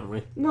on this, aren't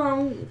we?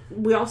 Well,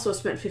 we also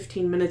spent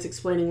 15 minutes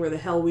explaining where the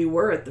hell we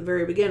were at the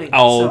very beginning.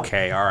 Oh,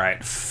 okay, all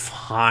right,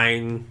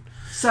 fine.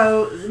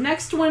 So, the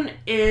next one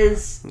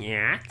is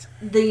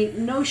the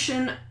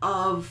notion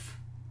of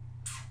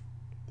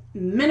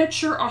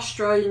miniature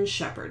Australian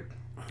Shepherd.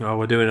 Oh,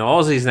 we're doing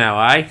Aussies now,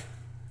 eh?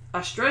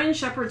 Australian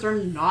Shepherds are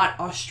not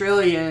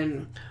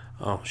Australian.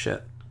 Oh,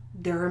 shit.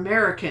 They're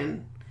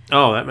American.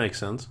 Oh, that makes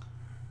sense.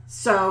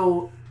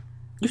 So...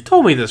 You've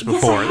told me this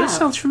before. Yes, this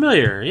sounds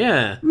familiar,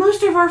 yeah.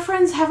 Most of our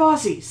friends have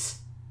Aussies.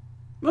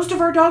 Most of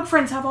our dog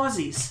friends have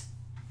Aussies.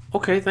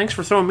 Okay, thanks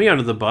for throwing me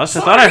under the bus.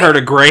 Sorry. I thought I heard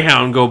a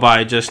greyhound go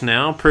by just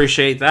now.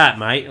 Appreciate that,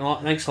 mate.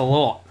 Thanks a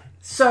lot.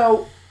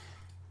 So,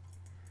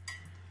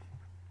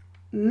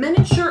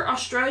 miniature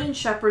Australian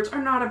Shepherds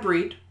are not a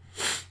breed.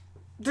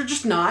 They're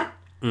just not.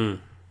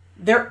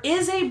 There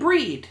is a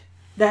breed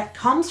that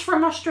comes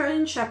from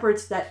Australian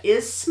Shepherds that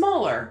is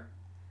smaller,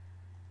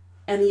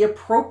 and the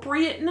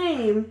appropriate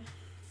name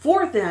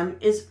for them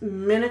is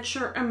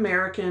miniature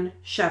American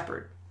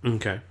Shepherd.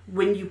 Okay.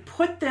 When you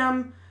put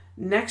them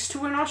next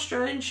to an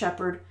Australian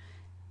Shepherd,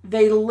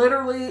 they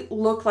literally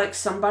look like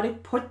somebody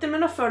put them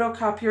in a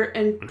photocopier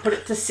and put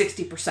it to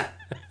 60%.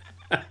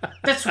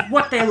 That's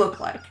what they look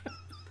like.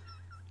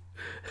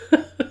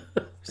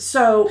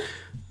 So,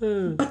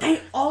 but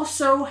they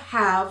also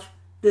have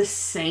the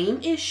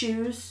same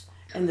issues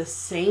and the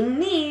same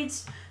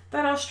needs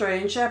that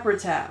Australian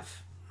Shepherds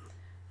have.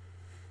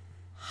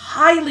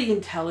 Highly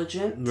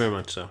intelligent. Very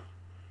much so.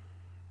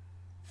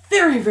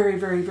 Very, very,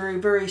 very, very,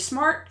 very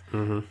smart.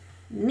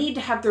 Need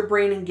to have their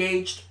brain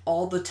engaged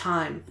all the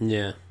time.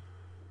 Yeah.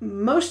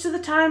 Most of the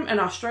time, an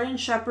Australian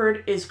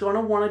Shepherd is going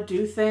to want to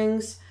do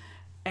things,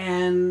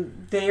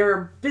 and they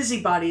are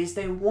busybodies.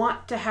 They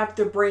want to have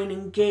their brain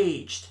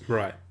engaged.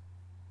 Right.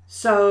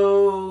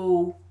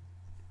 So,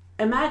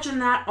 imagine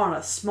that on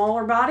a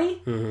smaller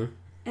body,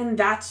 and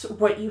that's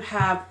what you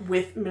have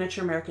with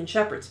miniature American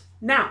Shepherds.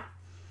 Now,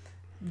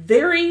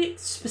 very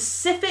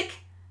specific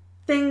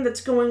thing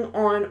that's going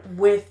on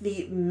with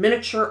the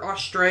miniature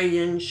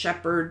Australian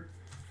Shepherd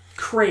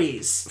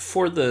craze.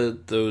 For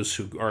those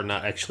who are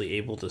not actually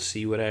able to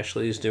see what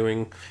Ashley is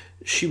doing,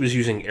 she was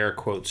using air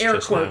quotes. Air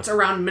quotes now.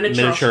 Around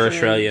miniature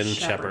Australian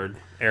Shepherd.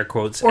 Air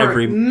quotes. Or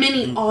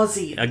mini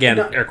Aussie. Again,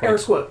 air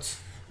quotes. Air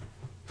quotes.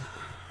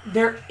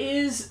 There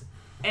is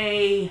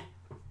a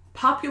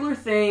popular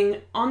thing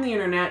on the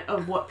internet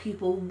of what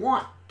people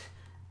want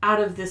out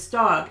of this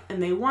dog,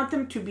 and they want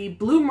them to be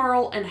blue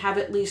merle and have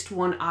at least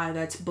one eye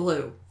that's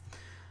blue.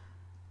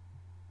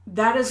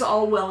 That is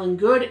all well and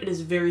good. It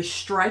is very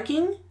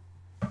striking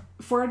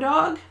for a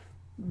dog,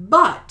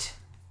 but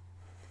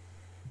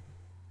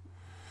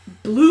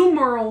blue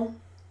merle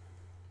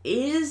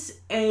is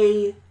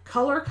a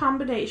color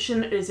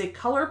combination, it is a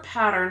color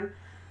pattern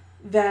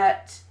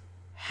that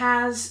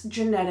has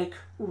genetic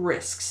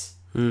risks.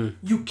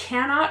 You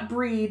cannot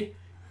breed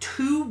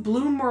two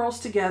blue merles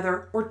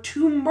together or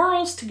two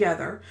merles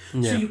together.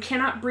 So you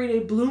cannot breed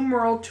a blue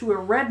merle to a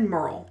red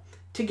merle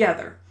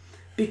together,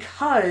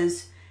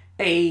 because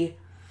a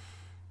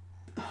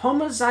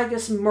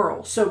homozygous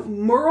merle. So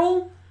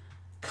merle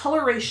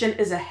coloration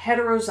is a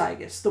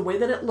heterozygous. The way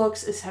that it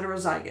looks is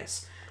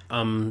heterozygous.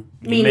 You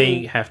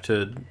may have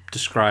to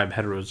describe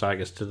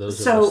heterozygous to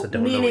those of us that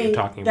don't know what you're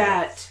talking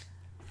about.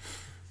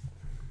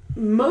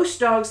 Most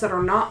dogs that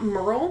are not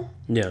merle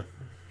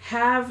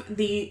have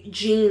the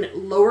gene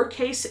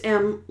lowercase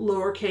m,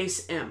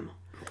 lowercase m.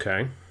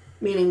 Okay.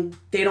 Meaning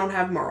they don't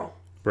have merle.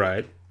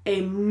 Right.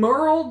 A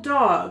merle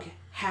dog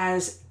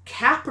has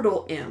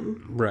capital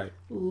M, right,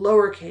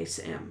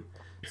 lowercase m.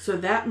 So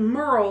that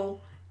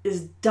merle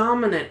is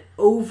dominant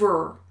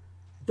over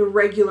the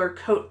regular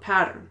coat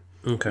pattern.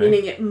 Okay.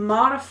 Meaning it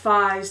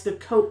modifies the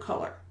coat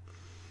color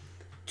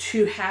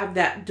to have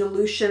that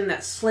dilution,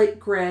 that slate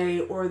gray,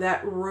 or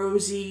that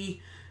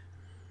rosy,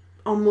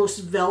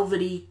 almost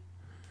velvety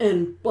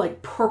and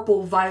like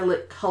purple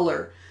violet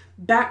color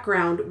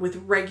background with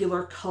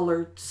regular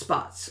colored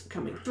spots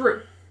coming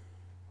through.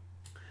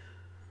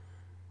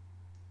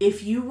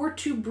 If you were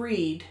to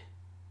breed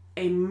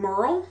a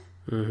merle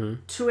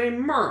to a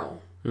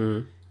merle,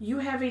 you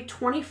have a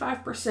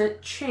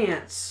 25%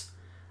 chance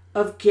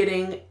of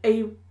getting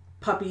a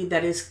puppy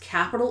that is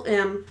capital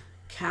M,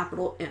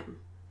 capital M.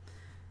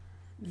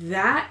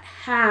 That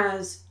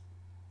has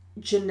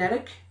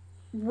genetic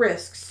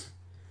risks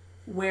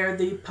where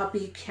the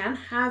puppy can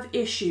have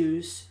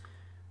issues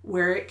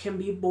where it can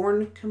be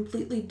born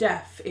completely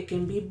deaf, it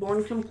can be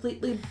born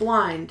completely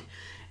blind,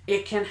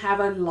 it can have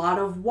a lot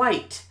of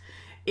white,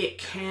 it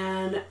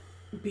can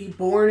be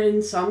born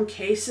in some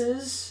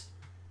cases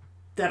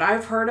that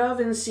I've heard of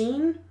and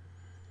seen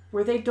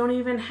where they don't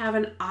even have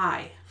an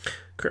eye.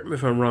 Correct me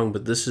if I'm wrong,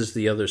 but this is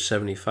the other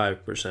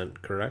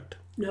 75%, correct?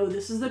 No,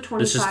 this is the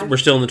 25%. We're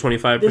still in the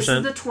 25%? This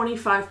is the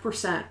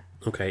 25%.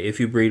 Okay, if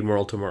you breed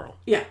merle to merle.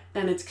 Yeah,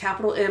 and it's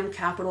capital M,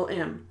 capital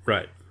M.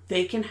 Right.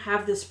 they can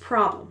have this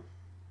problem.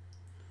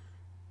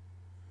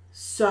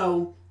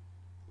 So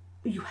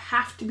you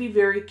have to be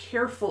very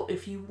careful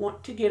if you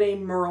want to get a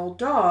Merle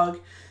dog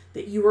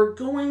that you are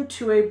going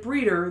to a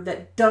breeder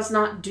that does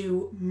not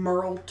do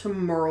Merle to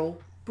Merle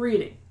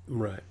breeding.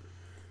 Right.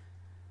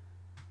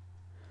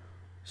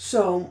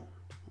 So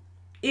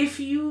if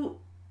you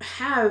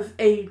have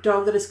a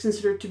dog that is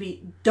considered to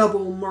be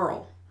double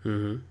Merle,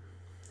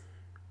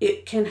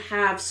 it can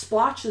have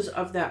splotches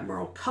of that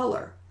Merle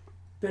color,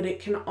 but it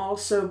can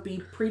also be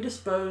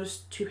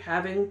predisposed to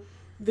having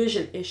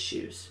vision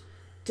issues,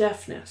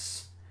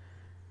 deafness.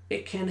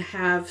 It can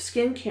have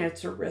skin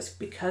cancer risk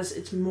because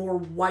it's more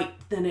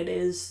white than it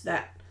is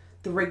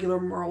the regular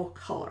Merle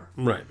color.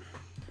 Right.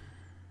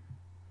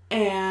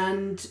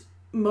 And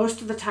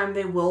most of the time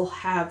they will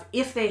have,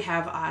 if they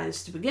have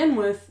eyes to begin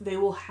with, they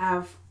will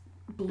have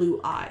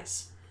blue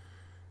eyes.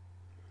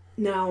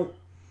 Now,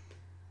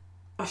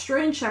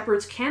 Australian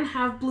Shepherds can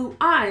have blue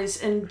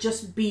eyes and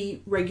just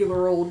be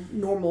regular old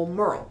normal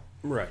Merle.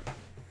 Right.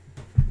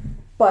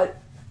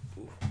 But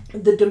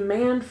the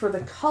demand for the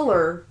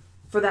color,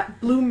 for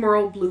that blue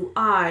Merle blue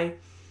eye,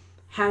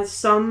 has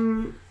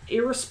some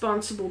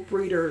irresponsible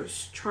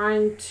breeders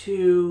trying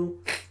to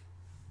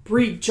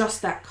breed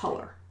just that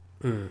color.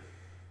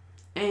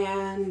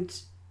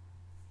 And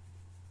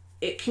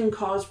it can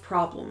cause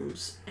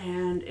problems,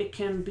 and it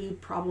can be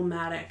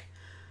problematic.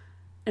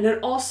 And it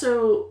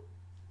also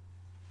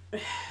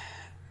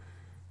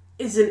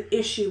is an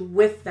issue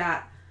with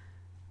that.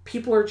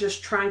 People are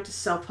just trying to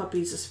sell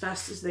puppies as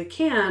fast as they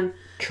can.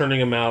 Churning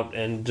them out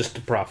and just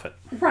to profit.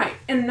 Right.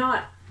 And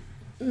not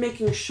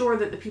making sure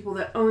that the people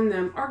that own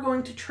them are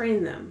going to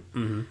train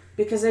them.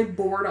 Because a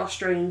bored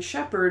Australian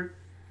Shepherd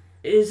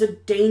is a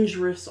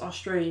dangerous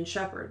Australian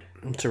Shepherd.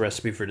 It's a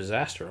recipe for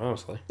disaster,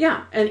 honestly.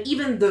 Yeah, and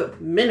even the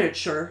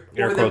miniature...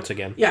 Air quotes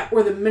again. Yeah,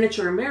 or the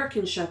miniature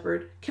American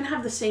Shepherd can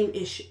have the same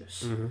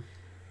issues.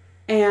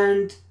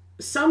 And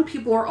some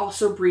people are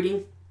also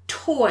breeding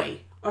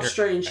toy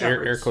Australian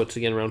Shepherds. Air quotes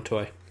again around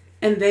toy.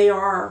 And they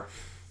are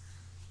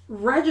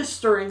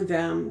registering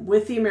them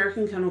with the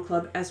American Kennel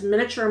Club as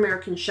miniature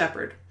American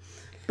Shepherd.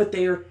 But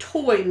they are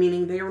toy,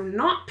 meaning they are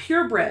not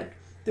purebred.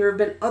 There have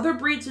been other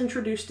breeds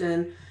introduced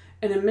in,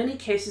 and in many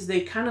cases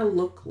they kind of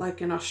look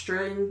like an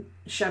Australian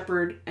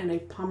Shepherd and a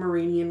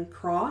Pomeranian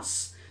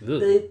cross. Ugh.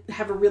 They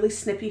have a really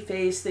snippy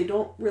face. They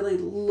don't really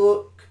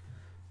look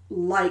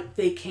like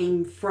they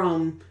came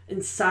from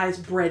and size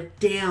bred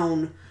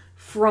down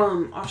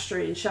from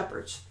Australian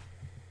Shepherds.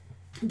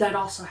 That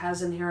also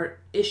has inherent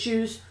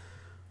issues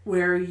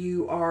where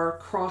you are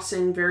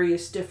crossing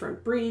various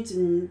different breeds,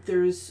 and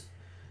there's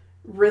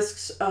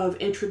risks of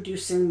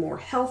introducing more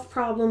health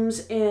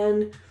problems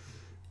in.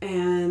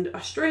 And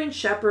Australian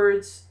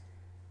Shepherds,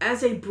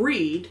 as a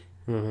breed,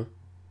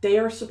 they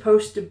are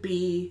supposed to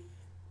be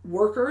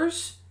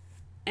workers,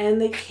 and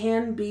they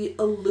can be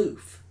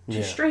aloof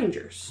to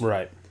strangers.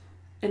 Right.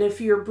 And if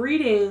you're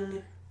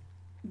breeding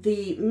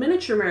the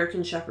miniature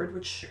American Shepherd,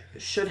 which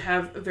should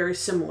have a very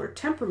similar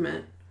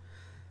temperament,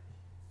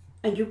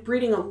 and you're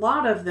breeding a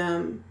lot of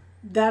them,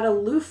 that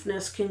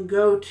aloofness can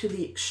go to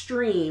the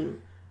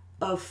extreme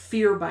of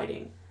fear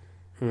biting.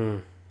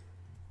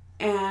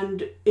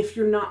 And if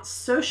you're not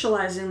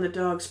socializing the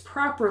dogs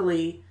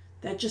properly,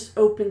 that just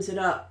opens it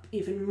up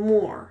even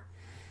more.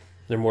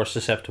 They're more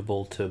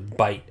susceptible to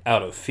bite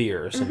out of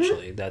fear,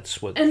 essentially.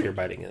 That's what fear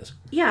biting is.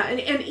 Yeah,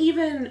 and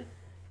even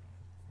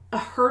a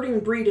herding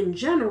breed in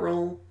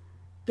general,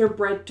 they're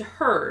bred to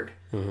herd.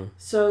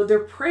 So their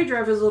prey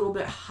drive is a little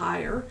bit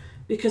higher,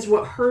 because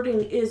what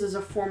herding is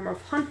a form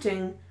of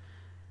hunting,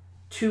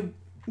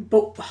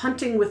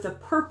 hunting with a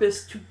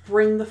purpose to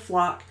bring the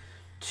flock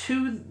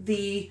to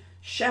the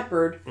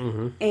shepherd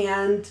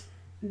and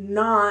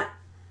not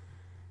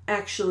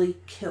actually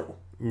kill.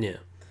 Yeah.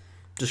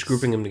 Just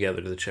grouping them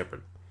together to the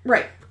shepherd.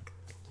 Right.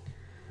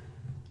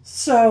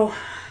 So,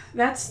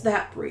 that's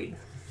that breed.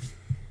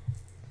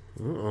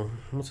 Uh-oh.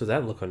 What's with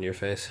that look on your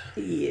face?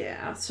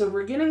 Yeah, so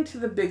we're getting to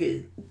the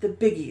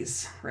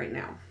biggies right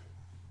now.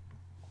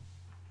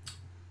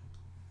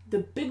 The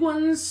big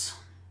ones,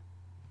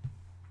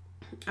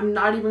 I'm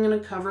not even going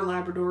to cover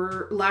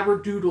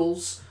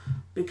Labradoodles,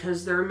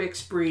 because they're a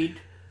mixed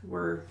breed.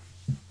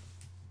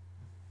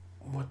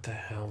 What the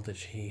hell did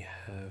he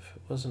have?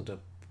 It wasn't a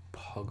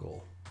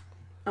Puggle.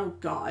 Oh,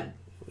 God.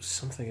 It was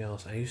something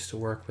else. I used to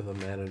work with a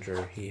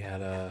manager. He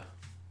had a...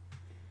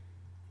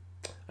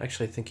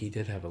 Actually, I think he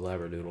did have a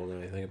Labradoodle,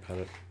 now I think about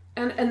it.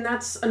 And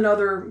that's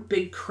another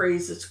big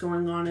craze that's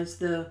going on, is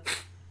the...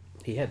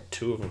 He had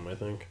two of them, I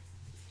think.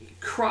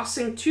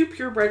 Crossing two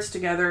purebreds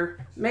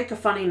together, make a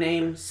funny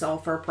name, sell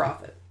for a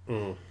profit.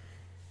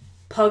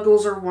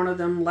 Puggles are one of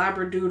them.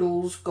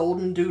 Labradoodles,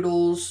 Golden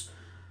Doodles.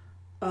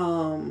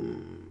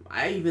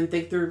 I even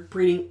think they're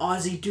breeding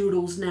Aussie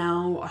Doodles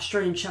now,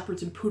 Australian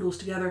Shepherds and Poodles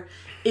together.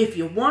 If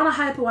you want a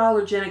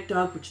hypoallergenic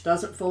dog, which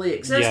doesn't fully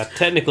exist. Yeah,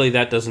 technically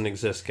that doesn't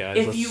exist, guys.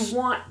 If you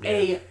want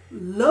a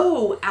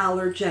low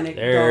allergenic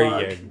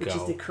dog, which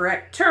is the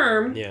correct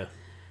term, yeah,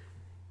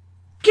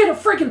 get a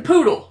freaking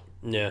poodle.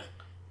 Yeah.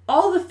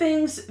 all the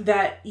things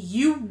that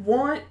you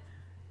want,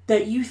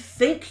 that you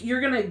think you're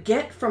going to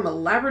get from a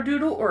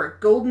Labradoodle or a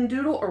Golden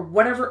Doodle or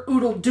whatever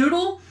oodle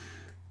doodle,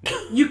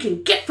 you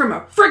can get from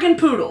a friggin'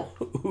 poodle.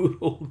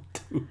 Oodle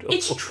doodle.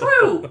 It's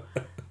true.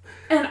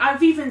 And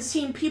I've even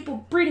seen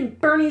people breeding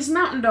Bernese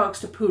Mountain Dogs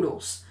to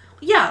poodles.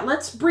 Yeah,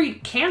 let's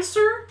breed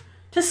Cancer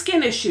to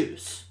skin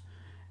issues.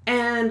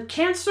 And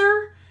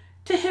Cancer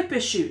to hip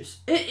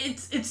issues.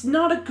 It's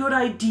not a good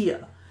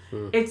idea.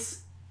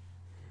 It's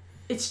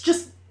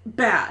just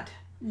bad.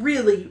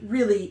 Really,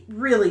 really,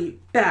 really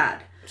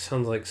bad.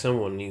 Sounds like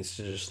someone needs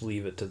to just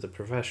leave it to the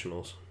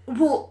professionals.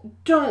 Well,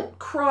 don't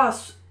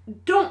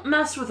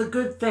mess with a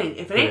good thing.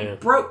 If it ain't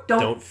broke,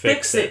 don't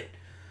fix it.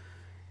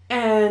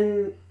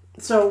 And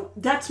so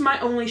that's my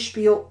only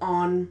spiel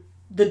on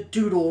the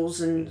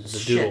doodles and the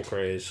shit. doodle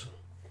craze.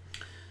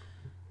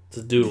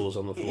 The doodles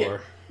on the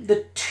floor. Yeah.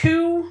 The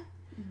two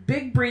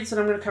big breeds that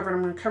I'm going to cover, and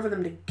I'm going to cover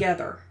them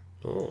together,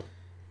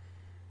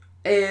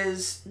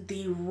 is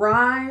the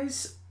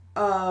rise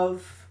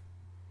of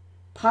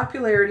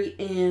popularity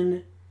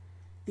in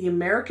the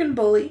American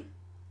Bully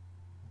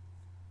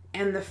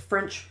and the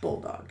French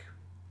Bulldog.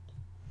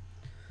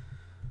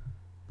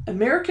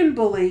 American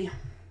Bully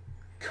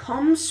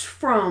comes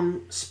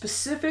from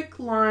specific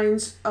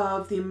lines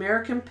of the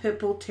American Pit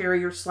Bull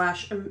Terrier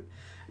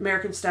 /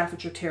 American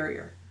Staffordshire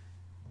Terrier.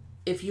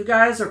 If you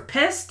guys are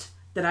pissed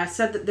that I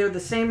said that they're the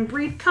same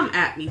breed, come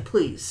at me,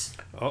 please.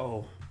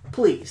 Uh-oh.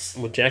 Please.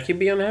 Would Jackie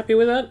be unhappy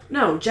with that?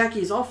 No,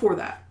 Jackie's all for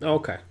that.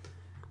 Okay.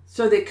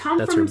 So they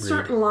come from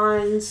certain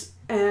lines,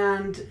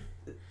 and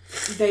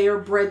they are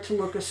bred to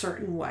look a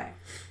certain way.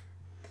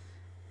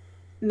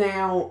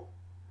 Now,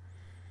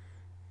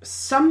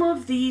 some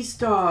of these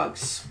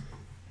dogs,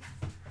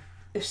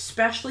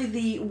 especially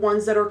the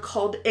ones that are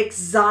called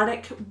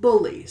exotic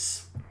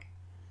bullies,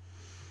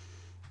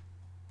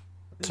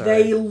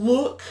 they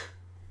look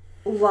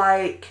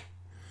like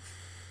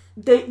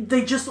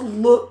they just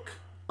look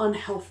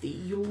unhealthy.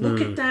 You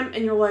look at them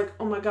and you're like,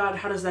 oh my god,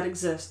 how does that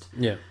exist?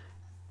 Yeah.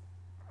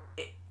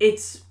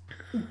 It's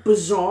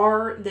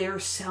bizarre. They're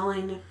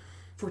selling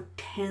for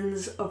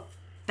tens of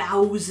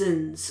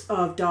thousands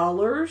of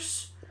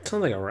dollars.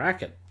 Sounds like a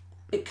racket.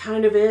 It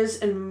kind of is,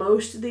 and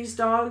most of these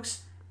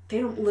dogs, they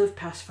don't live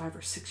past 5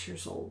 or 6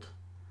 years old.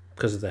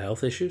 Because of the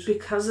health issues?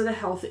 Because of the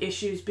health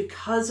issues,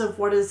 because of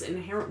what is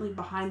inherently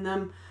behind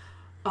them.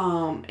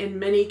 In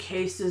many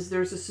cases,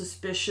 there's a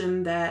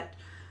suspicion that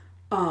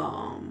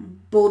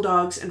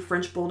bulldogs and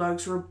French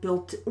bulldogs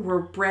were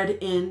bred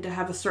in to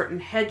have a certain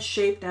head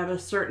shape, to have a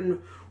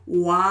certain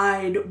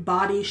wide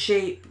body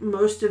shape.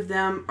 Most of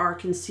them are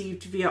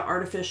conceived via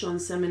artificial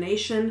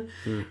insemination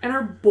and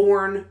are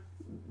born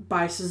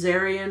by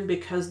cesarean,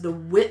 because the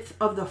width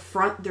of the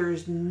front, there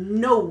is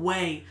no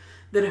way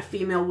that a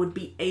female would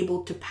be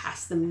able to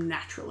pass them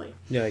naturally.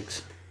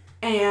 Yikes.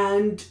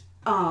 And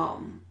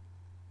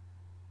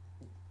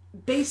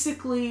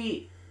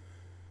basically,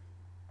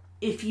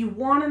 if you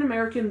want an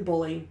American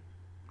Bully,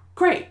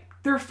 great.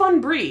 They're a fun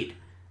breed.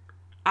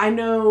 I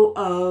know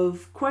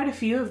of quite a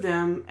few of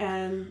them,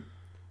 and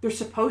they're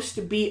supposed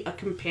to be a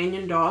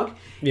companion dog.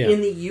 Yeah.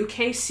 In the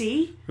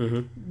UKC,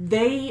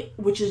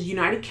 which is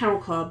United Kennel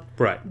Club,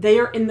 right, they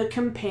are in the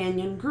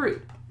companion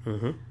group.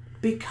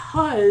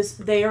 Because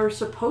they are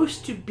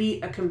supposed to be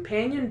a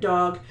companion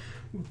dog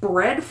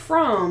bred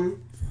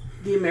from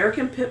the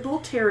American Pit Bull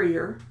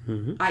Terrier,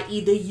 i.e.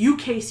 the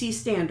UKC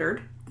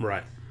standard.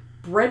 Right.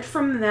 Bred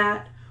from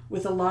that,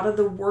 with a lot of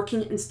the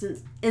working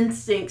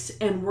instincts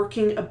and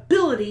working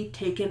ability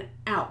taken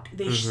out.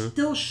 They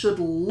still should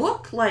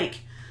look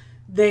like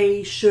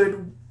they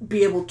should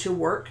be able to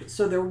work.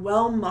 So they're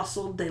well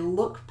muscled, they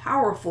look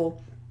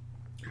powerful,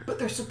 but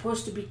they're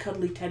supposed to be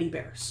cuddly teddy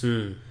bears.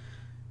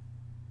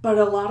 But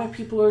a lot of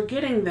people are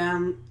getting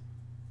them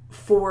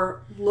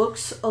for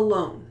looks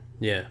alone.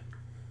 Yeah.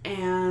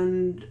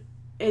 And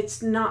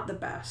it's not the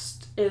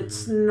best.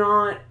 It's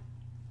not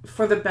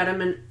for the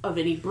betterment of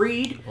any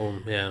breed. Oh,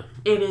 yeah.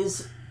 It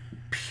is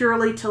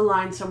purely to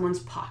line someone's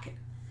pocket.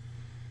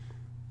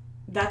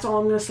 That's all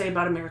I'm going to say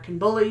about American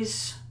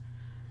Bullies.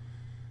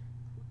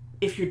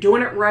 If you're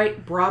doing it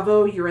right,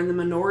 bravo, you're in the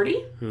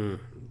minority.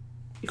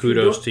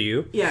 Kudos to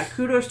you. Yeah,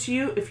 kudos to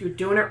you. If you're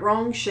doing it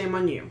wrong, shame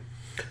on you.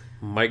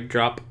 Mic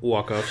drop,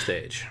 walk off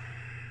stage.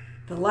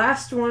 The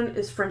last one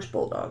is French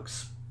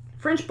Bulldogs.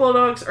 French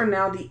Bulldogs are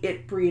now the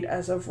it breed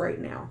as of right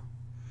now.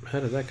 How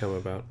did that come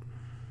about?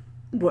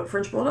 What,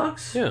 French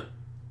Bulldogs? Yeah.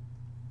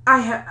 I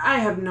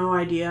have no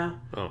idea.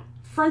 Oh.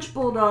 French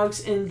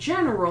Bulldogs in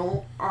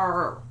general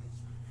are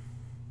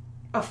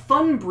a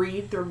fun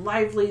breed. They're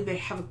lively. They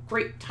have a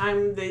great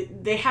time.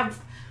 They have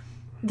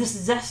this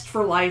zest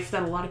for life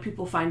that a lot of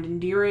people find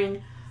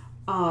endearing.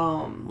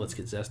 Let's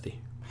get zesty.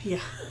 Yeah.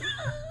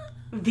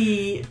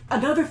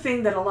 Another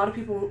thing that a lot of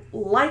people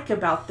like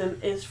about them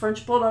is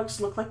French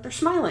Bulldogs look like they're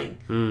smiling.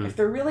 If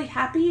they're really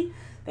happy,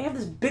 they have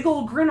this big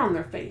old grin on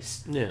their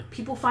face. Yeah.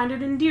 People find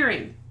it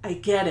endearing. I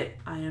get it.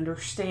 I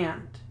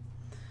understand.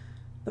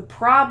 The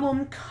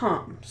problem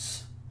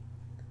comes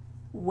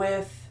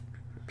with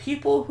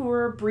people who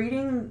are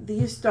breeding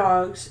these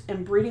dogs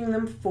and breeding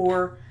them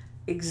for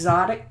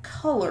exotic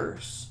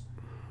colors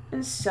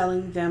and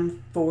selling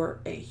them for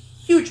a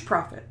huge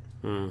profit.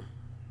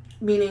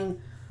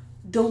 Meaning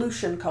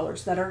dilution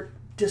colors that are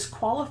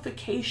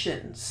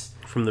disqualifications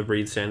from the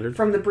breed standard.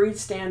 From the breed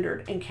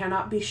standard and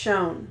cannot be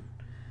shown.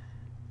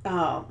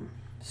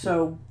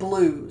 So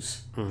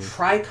blues,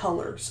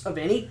 tricolors of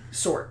any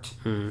sort,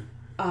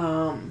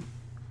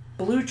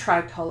 blue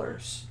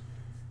tricolors,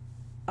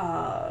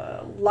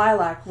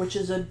 lilac, which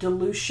is a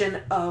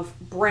dilution of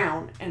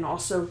brown, and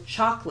also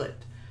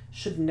chocolate,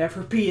 should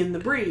never be in the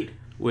breed.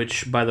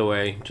 Which, by the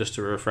way, just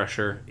a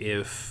refresher,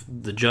 if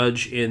the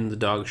judge in the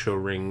dog show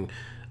ring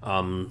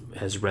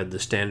has read the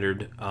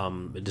standard,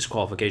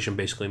 disqualification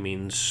basically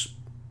means,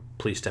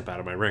 please step out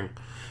of my ring.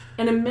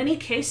 And in many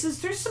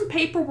cases, there's some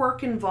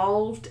paperwork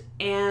involved,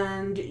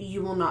 and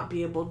you will not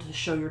be able to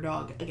show your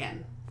dog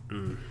again.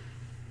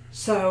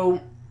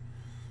 So,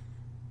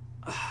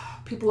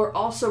 people are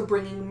also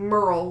bringing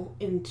Merle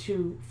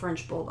into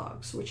French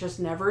Bulldogs, which has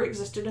never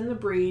existed in the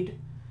breed.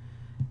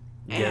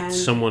 Yet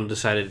someone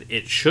decided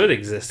it should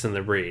exist in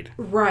the breed.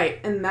 Right,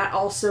 and that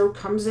also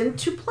comes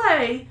into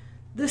play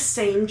the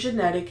same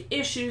genetic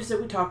issues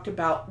that we talked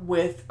about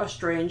with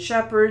Australian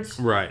Shepherds.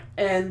 Right.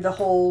 And the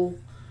whole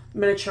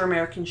miniature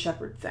American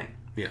Shepherd thing.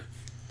 Yeah.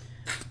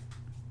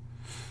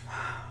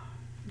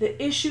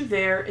 The issue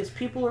there is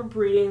people are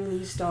breeding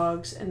these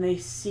dogs and they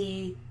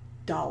see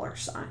dollar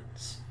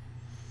signs.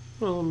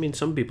 Well, I mean,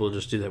 some people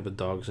just do that with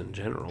dogs in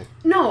general.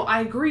 No,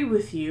 I agree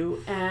with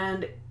you,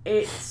 and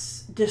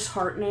it's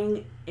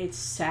disheartening. It's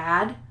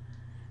sad.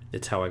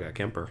 It's how I got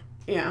Kemper.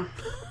 Yeah.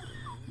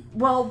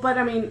 Well, but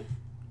I mean...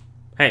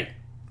 Hey,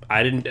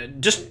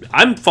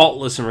 I'm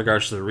faultless in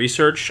regards to the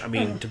research. I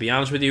mean, to be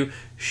honest with you,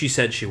 she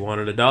said she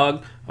wanted a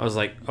dog. I was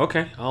like,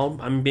 okay,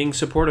 I'm being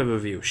supportive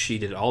of you. She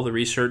did all the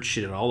research.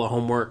 She did all the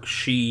homework.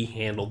 She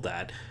handled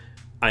that.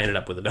 I ended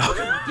up with a dog.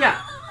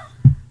 Yeah.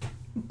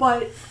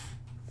 But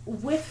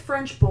with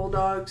French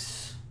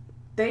Bulldogs,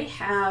 they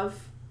have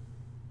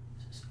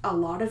a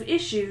lot of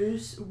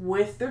issues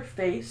with their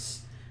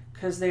face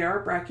because they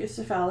are a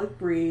brachycephalic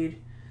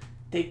breed.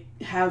 They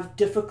have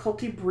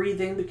difficulty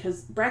breathing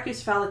because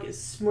brachycephalic is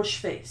smush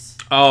face.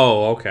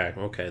 Oh, okay.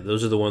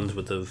 Those are the ones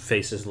with the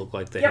faces look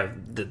like they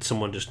have, that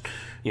someone just,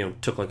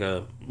 took like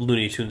a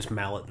Looney Tunes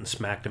mallet and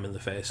smacked them in the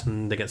face,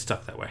 and they get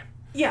stuck that way.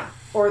 Yeah,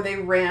 or they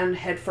ran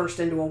headfirst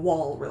into a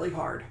wall really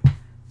hard.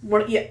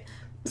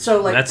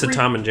 So like that's a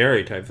Tom and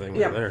Jerry type thing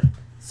right there.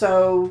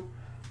 So,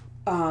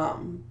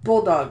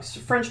 bulldogs,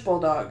 French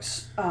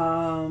Bulldogs,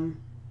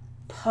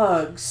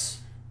 pugs,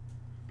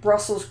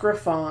 Brussels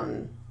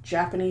Griffon,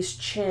 Japanese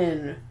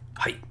Chin.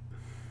 Hi.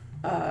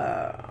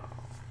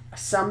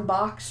 Some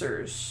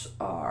boxers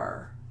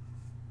are.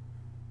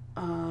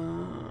 I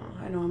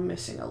know I'm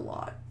missing a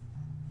lot.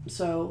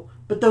 So,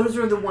 but those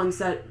are the ones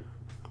that.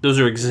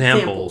 Those are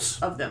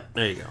examples of them.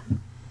 There you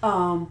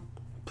go.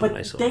 But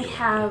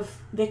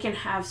they can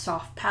have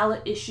soft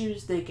palate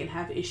issues. They can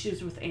have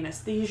issues with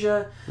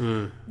anesthesia.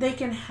 They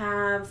can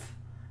have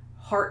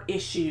heart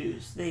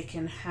issues. They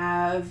can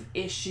have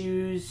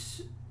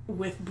issues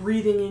with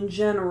breathing in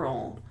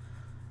general.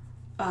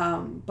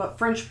 But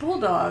French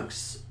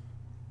Bulldogs,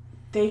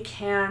 they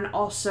can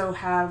also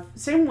have,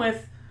 same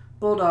with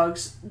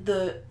Bulldogs,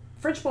 the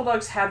French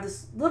Bulldogs have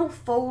this little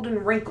fold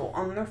and wrinkle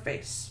on their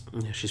face.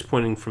 Yeah, she's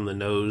pointing from the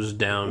nose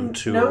down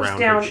to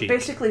around her cheek.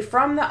 Basically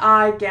from the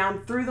eye down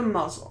through the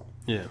muzzle.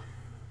 Yeah.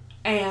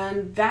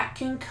 And that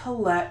can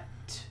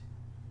collect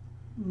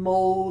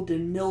mold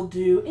and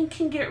mildew and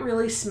can get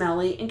really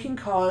smelly and can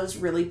cause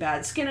really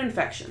bad skin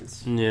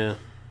infections. Yeah.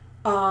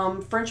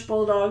 French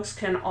Bulldogs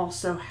can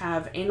also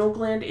have anal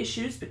gland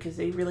issues because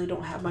they really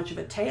don't have much of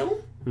a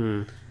tail.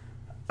 They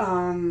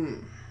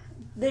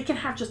can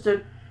have just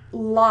a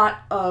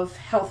lot of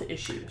health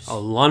issues. A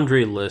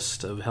laundry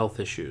list of health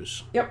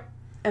issues. Yep.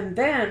 And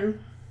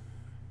then,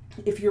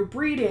 if you're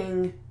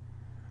breeding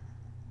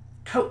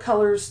coat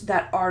colors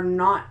that are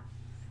not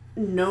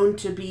known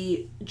to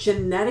be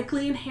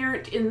genetically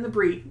inherent in the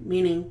breed,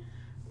 meaning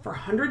for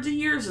hundreds of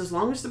years, as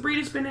long as the breed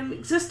has been in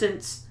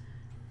existence,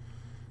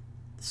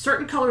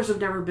 certain colors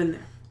have never been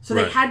there. So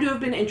they had to have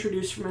been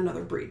introduced from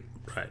another breed.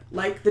 Right.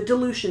 Like the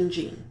dilution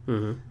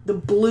gene, the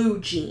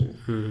blue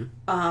gene,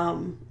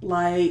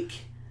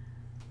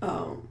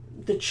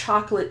 the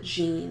chocolate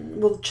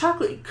gene. Well,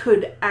 chocolate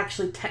could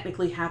actually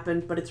technically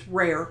happen, but it's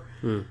rare.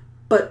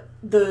 But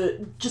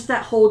just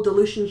that whole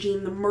dilution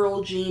gene, the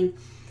Merle gene,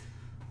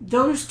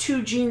 those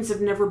two genes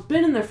have never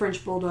been in the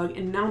French Bulldog,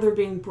 and now they're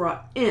being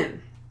brought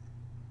in.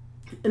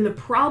 And the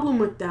problem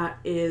with that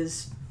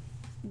is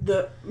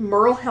the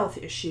Merle health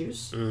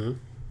issues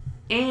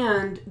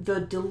and the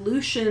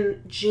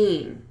dilution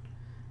gene.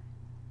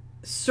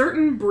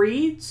 Certain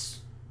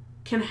breeds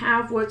can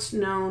have what's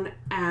known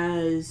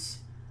as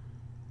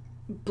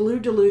blue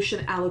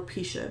dilution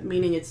alopecia,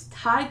 meaning it's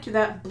tied to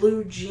that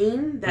blue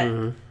gene,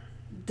 that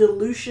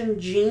dilution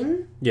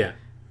gene. Yeah.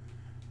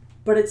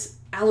 But it's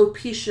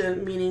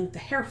alopecia, meaning the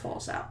hair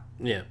falls out.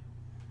 Yeah.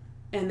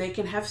 And they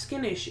can have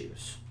skin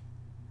issues.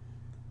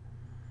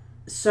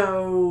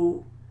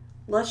 So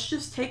let's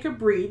just take a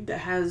breed that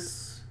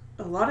has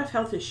a lot of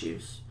health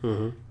issues,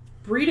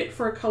 breed it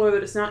for a color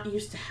that it's not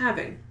used to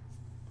having,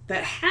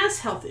 that has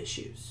health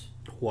issues.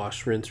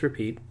 Wash, rinse,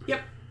 repeat.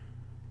 Yep.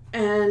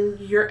 And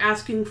you're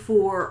asking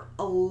for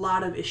a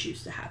lot of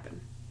issues to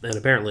happen. And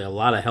apparently a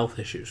lot of health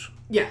issues.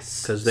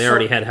 Yes. Because they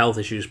already had health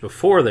issues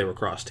before they were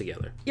crossed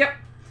together. Yep.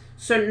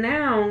 So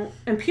now,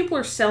 and people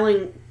are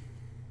selling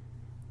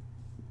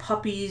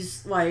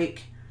puppies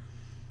like,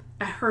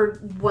 I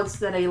heard once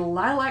that a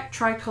lilac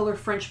tricolor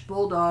French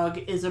bulldog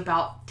is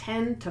about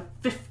 $10,000 to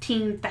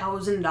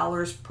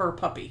 $15,000 per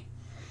puppy.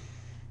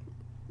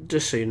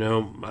 Just so you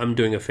know, I'm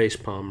doing a face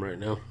palm right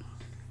now.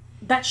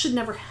 That should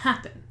never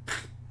happen.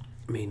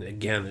 I mean,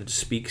 again, it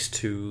speaks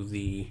to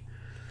the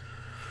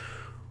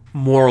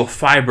moral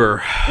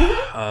fiber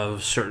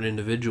of certain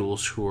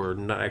individuals who are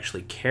not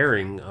actually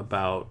caring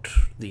about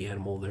the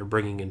animal they're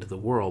bringing into the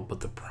world, but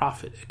the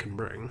profit it can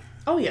bring.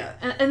 Oh, yeah.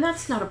 And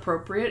that's not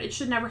appropriate. It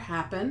should never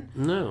happen.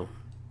 No.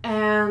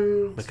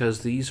 And... because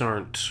these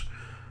aren't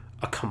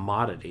a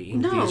commodity.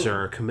 No. These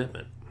are a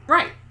commitment.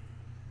 Right.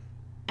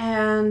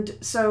 And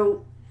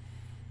so,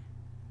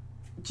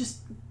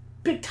 just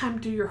big time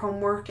do your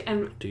homework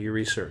and... do your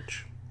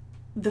research.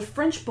 The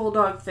French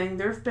Bulldog thing,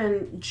 there have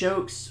been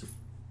jokes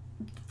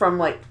from,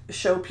 like,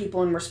 show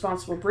people and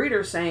responsible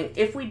breeders saying,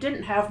 if we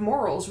didn't have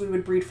morals, we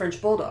would breed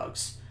French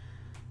Bulldogs.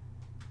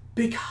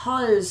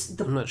 Because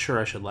I'm not sure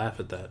I should laugh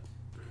at that.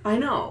 I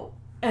know.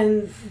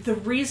 And the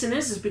reason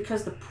is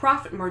because the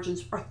profit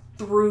margins are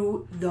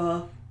through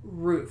the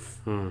roof.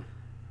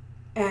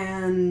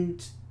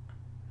 And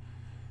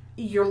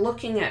you're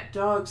looking at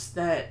dogs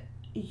that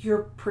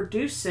you're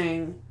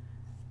producing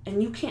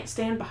and you can't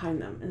stand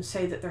behind them and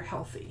say that they're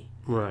healthy.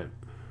 Right.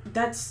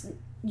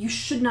 You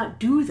should not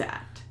do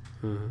that.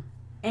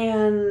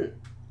 And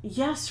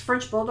yes,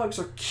 French Bulldogs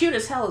are cute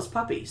as hell as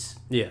puppies.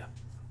 Yeah.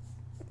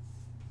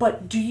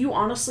 But do you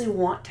honestly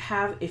want to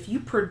have, if you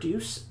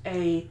produce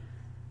a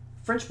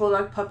French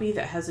Bulldog puppy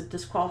that has a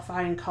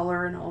disqualifying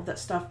color and all of that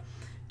stuff,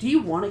 do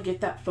you want to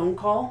get that phone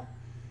call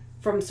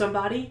from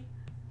somebody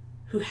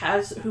who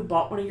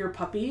bought one of your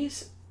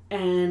puppies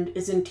and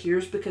is in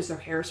tears because their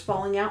hair is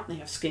falling out and they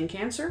have skin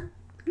cancer?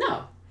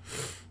 No.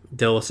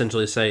 They'll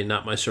essentially say,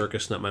 not my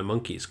circus, not my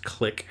monkeys.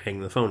 Click, hang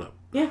the phone up.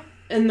 Yeah.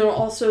 And they'll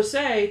also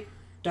say,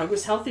 dog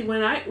was healthy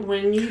when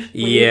you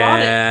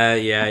bought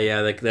it. Yeah.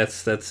 Like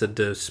that's a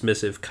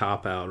dismissive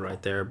cop out right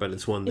there, but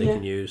it's one they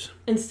can use.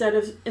 Instead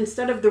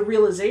of the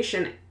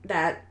realization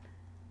that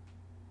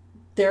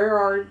there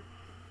are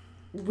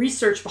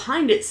research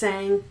behind it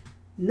saying,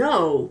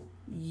 no,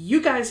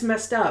 you guys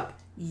messed up.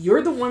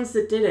 You're the ones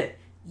that did it.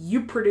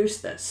 You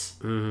produced this.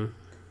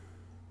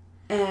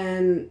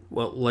 And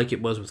well, like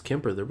it was with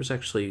Kemper, there was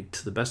actually,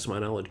 to the best of my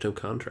knowledge, no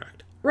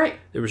contract. Right.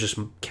 There was just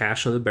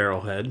cash on the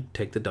barrelhead,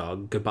 take the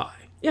dog,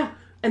 goodbye. Yeah.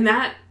 And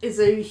that is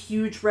a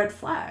huge red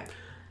flag.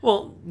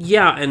 Well,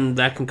 yeah, and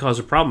that can cause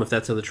a problem if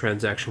that's how the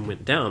transaction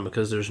went down,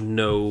 because there's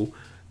no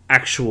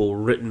actual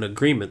written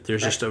agreement.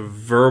 There's just a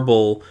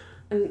verbal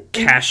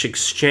cash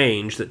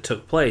exchange that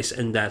took place,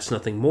 and that's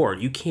nothing more.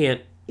 You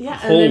can't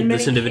hold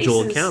this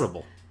individual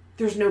accountable.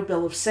 There's no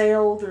bill of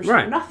sale. There's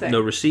nothing.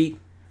 No receipt.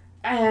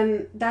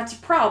 And that's a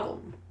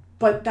problem.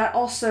 But that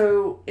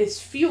also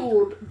is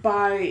fueled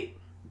by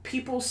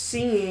people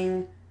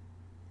seeing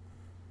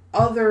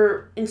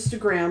other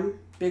Instagram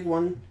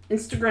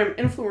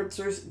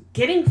influencers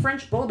getting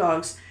French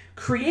Bulldogs,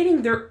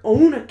 creating their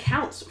own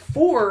accounts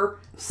for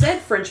said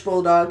French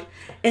Bulldog,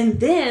 and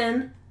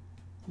then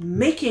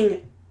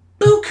making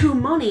buku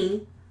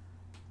money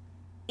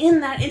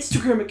in that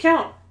Instagram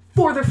account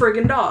for the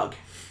friggin' dog.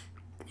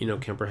 You know,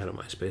 Kemper had a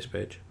MySpace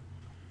page.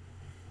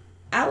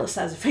 Alice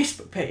has a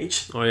Facebook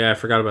page. Oh yeah, I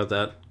forgot about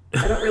that.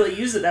 I don't really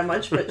use it that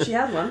much, but she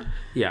has one.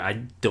 Yeah,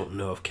 I don't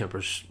know if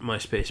Kemper's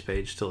MySpace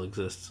page still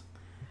exists.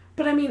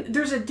 But I mean,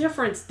 there's a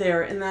difference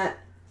there in that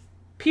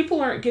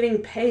people aren't getting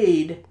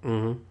paid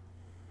and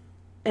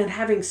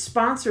having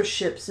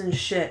sponsorships and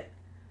shit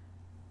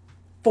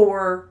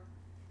for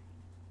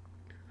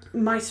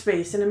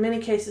MySpace, and in many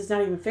cases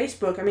not even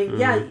Facebook. I mean,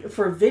 yeah,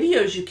 for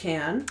videos you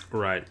can.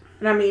 Right.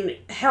 And I mean,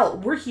 hell,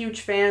 we're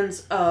huge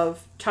fans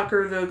of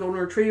Tucker the Golden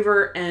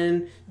Retriever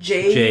and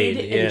Jade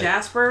and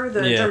Jasper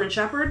the German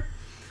Shepherd.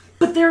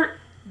 But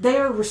they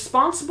are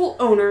responsible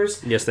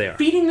owners. Yes, they are.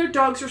 Feeding their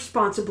dogs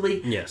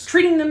responsibly. Yes.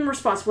 Treating them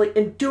responsibly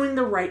and doing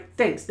the right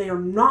things. They are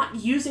not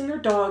using their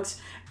dogs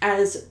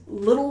as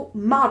little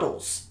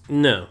models.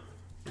 No.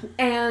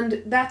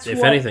 And that's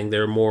if anything,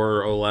 they're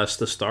more or less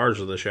the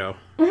stars of the show.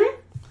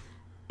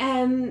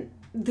 And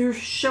they're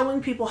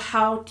showing people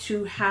how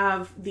to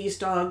have these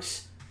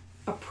dogs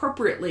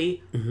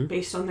appropriately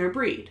based on their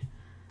breed.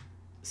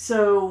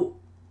 So,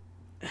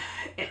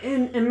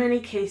 in many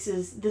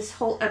cases, this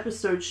whole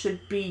episode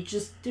should be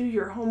just do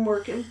your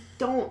homework and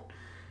don't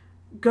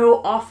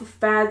go off of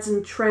fads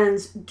and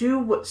trends. Do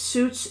what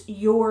suits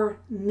your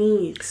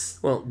needs.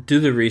 Well, do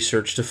the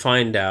research to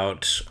find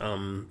out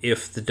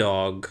if the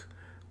dog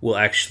will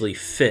actually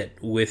fit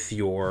with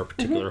your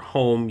particular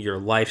home, your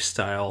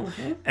lifestyle,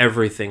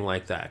 everything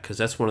like that. Because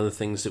that's one of the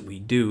things that we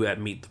do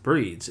at Meet the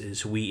Breeds,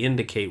 is we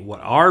indicate what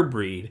our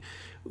breed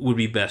would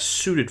be best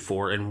suited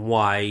for and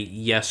why,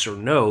 yes or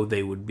no,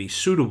 they would be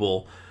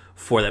suitable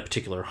for that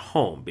particular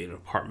home, be it an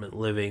apartment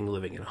living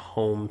in a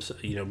home,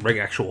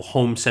 actual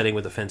home setting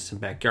with a fenced-in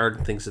backyard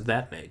and things of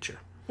that nature.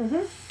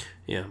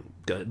 Yeah.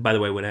 By the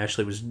way, when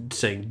Ashley was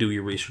saying do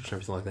your research and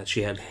everything like that,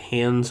 she had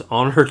hands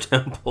on her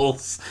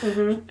temples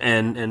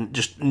and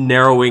just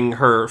narrowing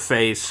her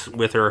face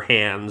with her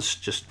hands,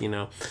 just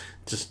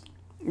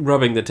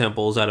rubbing the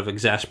temples out of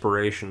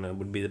exasperation. That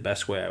would be the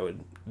best way I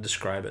would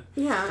describe it.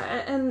 Yeah,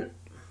 and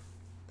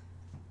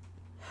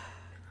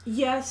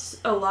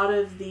yes, a lot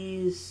of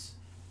these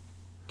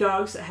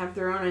dogs that have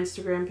their own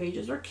Instagram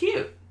pages are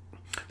cute.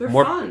 They're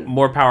fun.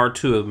 More power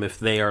to them if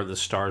they are the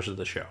stars of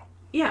the show.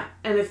 Yeah,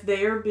 and if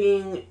they are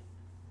being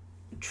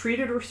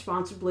treated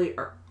responsibly,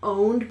 are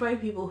owned by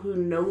people who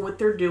know what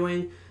they're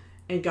doing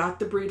and got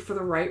the breed for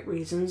the right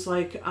reasons,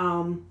 like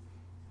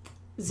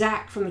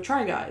Zach from the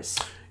Try Guys.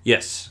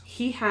 Yes.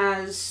 He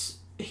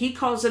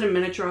calls it a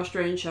miniature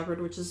Australian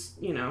Shepherd, which is,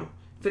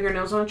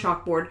 fingernails on a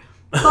chalkboard,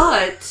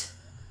 but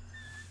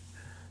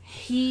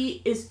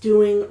he is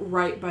doing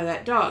right by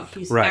that dog.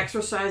 He's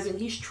exercising,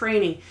 he's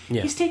training,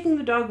 he's taking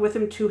the dog with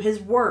him to his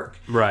work.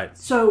 Right.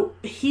 So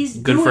he's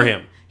good for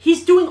him.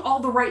 He's doing all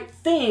the right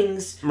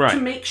things to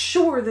make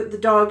sure that the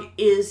dog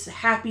is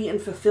happy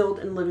and fulfilled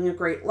and living a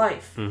great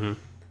life.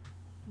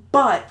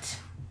 But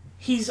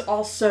he's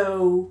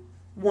also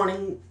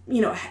wanting,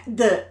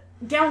 the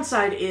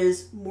downside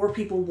is more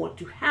people want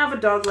to have a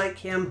dog like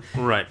him.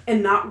 Right.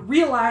 And not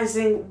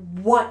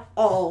realizing what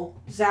all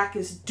Zach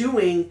is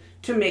doing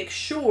to make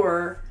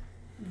sure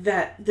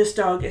that this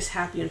dog is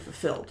happy and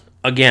fulfilled.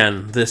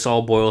 Again, this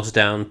all boils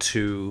down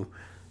to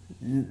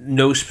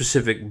no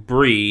specific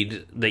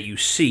breed that you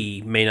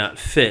see may not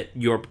fit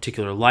your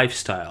particular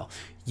lifestyle.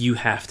 You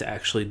have to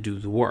actually do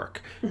the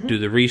work, do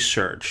the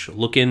research,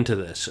 look into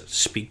this,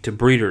 speak to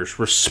breeders,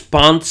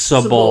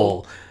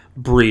 responsible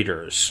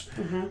breeders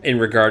in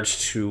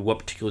regards to what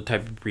particular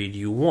type of breed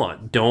you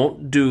want.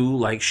 Don't do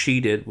like she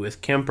did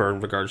with Kemper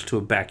in regards to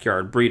a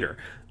backyard breeder.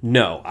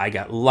 No, I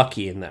got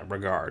lucky in that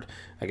regard.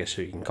 I guess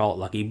you can call it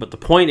lucky, but the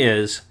point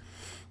is,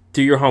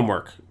 do your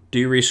homework, do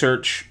your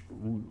research.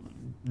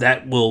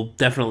 That will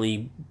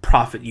definitely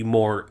profit you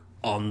more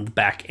on the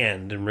back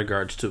end in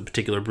regards to a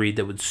particular breed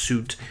that would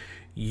suit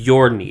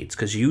your needs,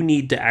 because you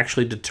need to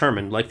actually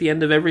determine, like the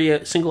end of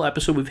every single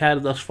episode we've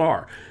had thus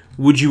far,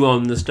 would you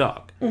own this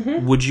dog?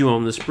 Would you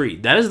own this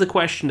breed? That is the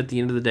question at the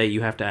end of the day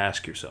you have to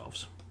ask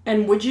yourselves.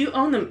 And would you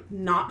own them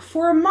not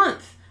for a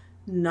month,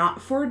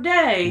 not for a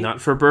day, not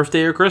for a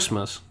birthday or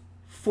Christmas,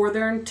 for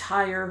their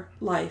entire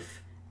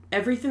life,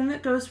 everything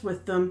that goes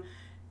with them.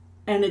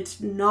 And it's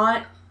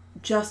not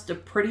just a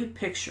pretty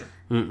picture.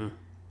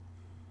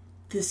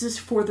 This is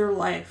for their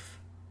life.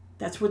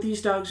 That's what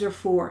these dogs are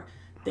for.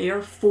 They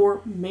are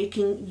for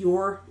making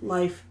your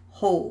life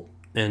whole.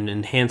 And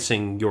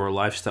enhancing your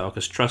lifestyle.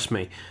 Because trust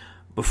me,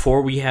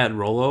 before we had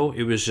Rolo,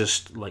 it was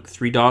just like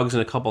 3 dogs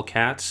and a couple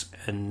cats.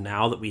 And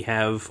now that we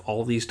have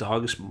all these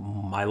dogs,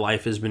 my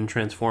life has been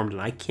transformed.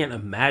 And I can't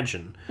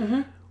imagine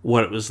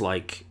what it was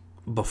like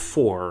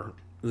before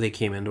they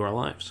came into our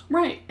lives.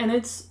 Right. And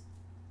it's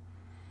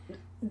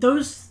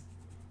those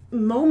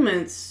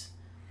moments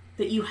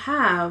that you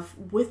have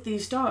with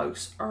these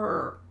dogs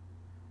are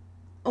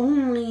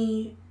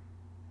only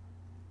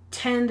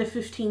 10 to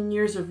 15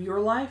 years of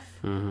your life,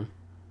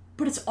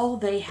 but it's all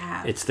they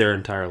have. It's their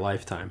entire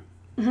lifetime.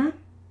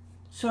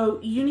 So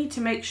you need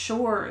to make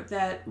sure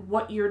that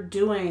what you're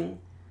doing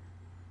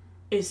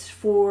is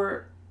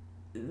for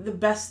the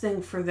best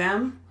thing for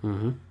them,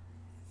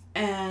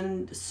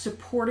 and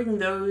supporting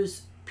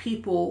those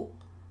people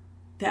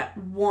that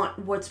want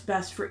what's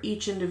best for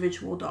each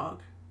individual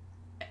dog.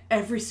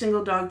 Every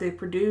single dog they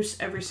produce,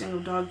 every single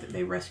dog that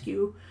they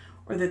rescue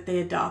or that they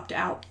adopt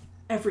out,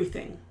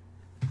 everything.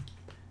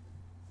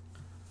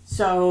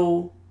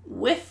 So,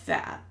 with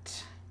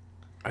that,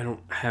 I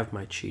don't have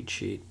my cheat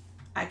sheet.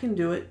 I can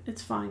do it.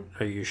 It's fine.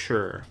 Are you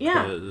sure?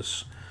 Yeah.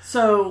 'Cause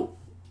so,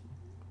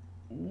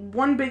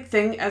 one big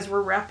thing as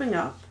we're wrapping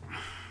up,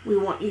 we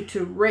want you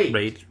to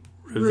rate,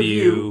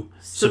 review,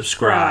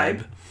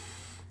 subscribe.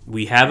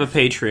 We have a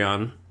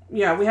Patreon.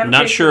 Yeah, we have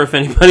Not sure if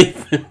anybody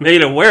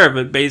made aware of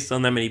it based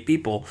on that many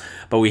people,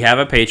 but we have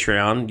a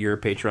Patreon. Your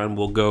Patreon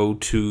will go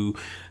to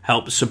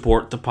help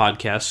support the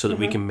podcast so that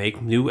we can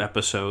make new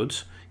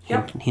episodes.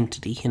 Hint,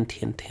 hintity, hint,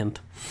 hint, hint.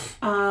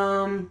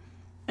 And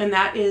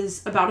that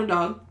is About a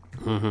Dog.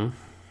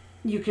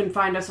 You can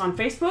find us on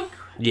Facebook.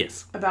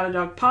 Yes. About a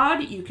Dog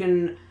Pod. You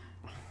can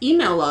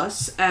email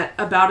us at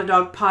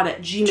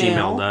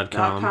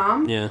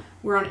aboutadogpod@gmail.com. Yeah.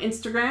 We're on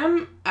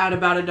Instagram at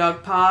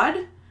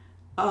aboutadogpod.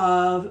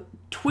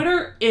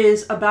 Twitter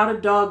is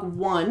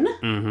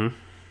aboutadog1.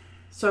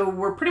 So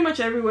we're pretty much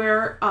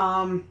everywhere.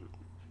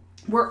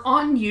 We're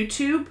on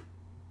YouTube,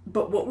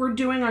 but what we're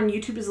doing on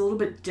YouTube is a little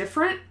bit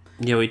different.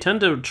 Yeah, we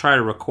tend to try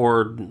to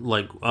record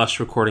like us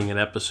recording an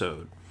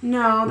episode.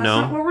 No, that's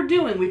No? not what we're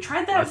doing. We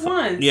tried that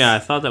once. Yeah, I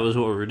thought that was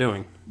what we were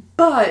doing.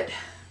 But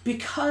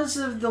because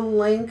of the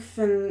length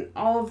and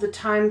all of the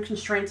time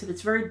constraints,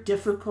 it's very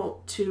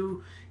difficult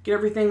to get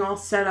everything all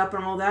set up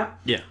and all that.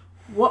 Yeah.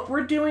 What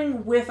we're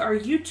doing with our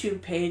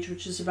YouTube page,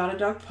 which is About a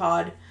Dog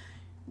Pod,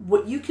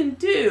 what you can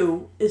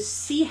do is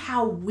see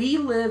how we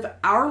live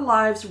our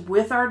lives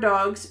with our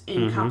dogs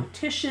in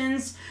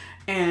competitions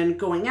and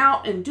going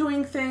out and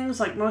doing things.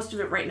 Like most of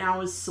it right now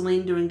is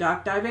Celine doing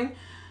dock diving.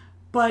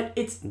 But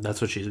That's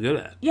what she's good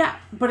at. Yeah,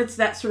 but it's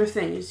that sort of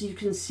thing. Is you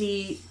can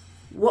see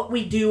what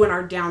we do in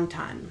our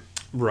downtime.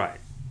 Right.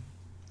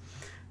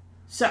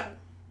 So,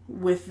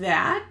 with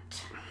that,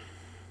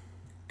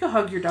 go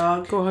hug your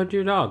dog. Go hug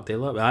your dog. They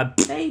love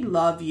it. They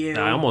love you.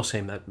 I almost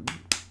saying that.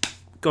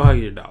 Go hug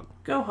your dog.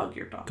 Go hug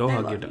your dog. Go They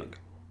hug love your you. dog.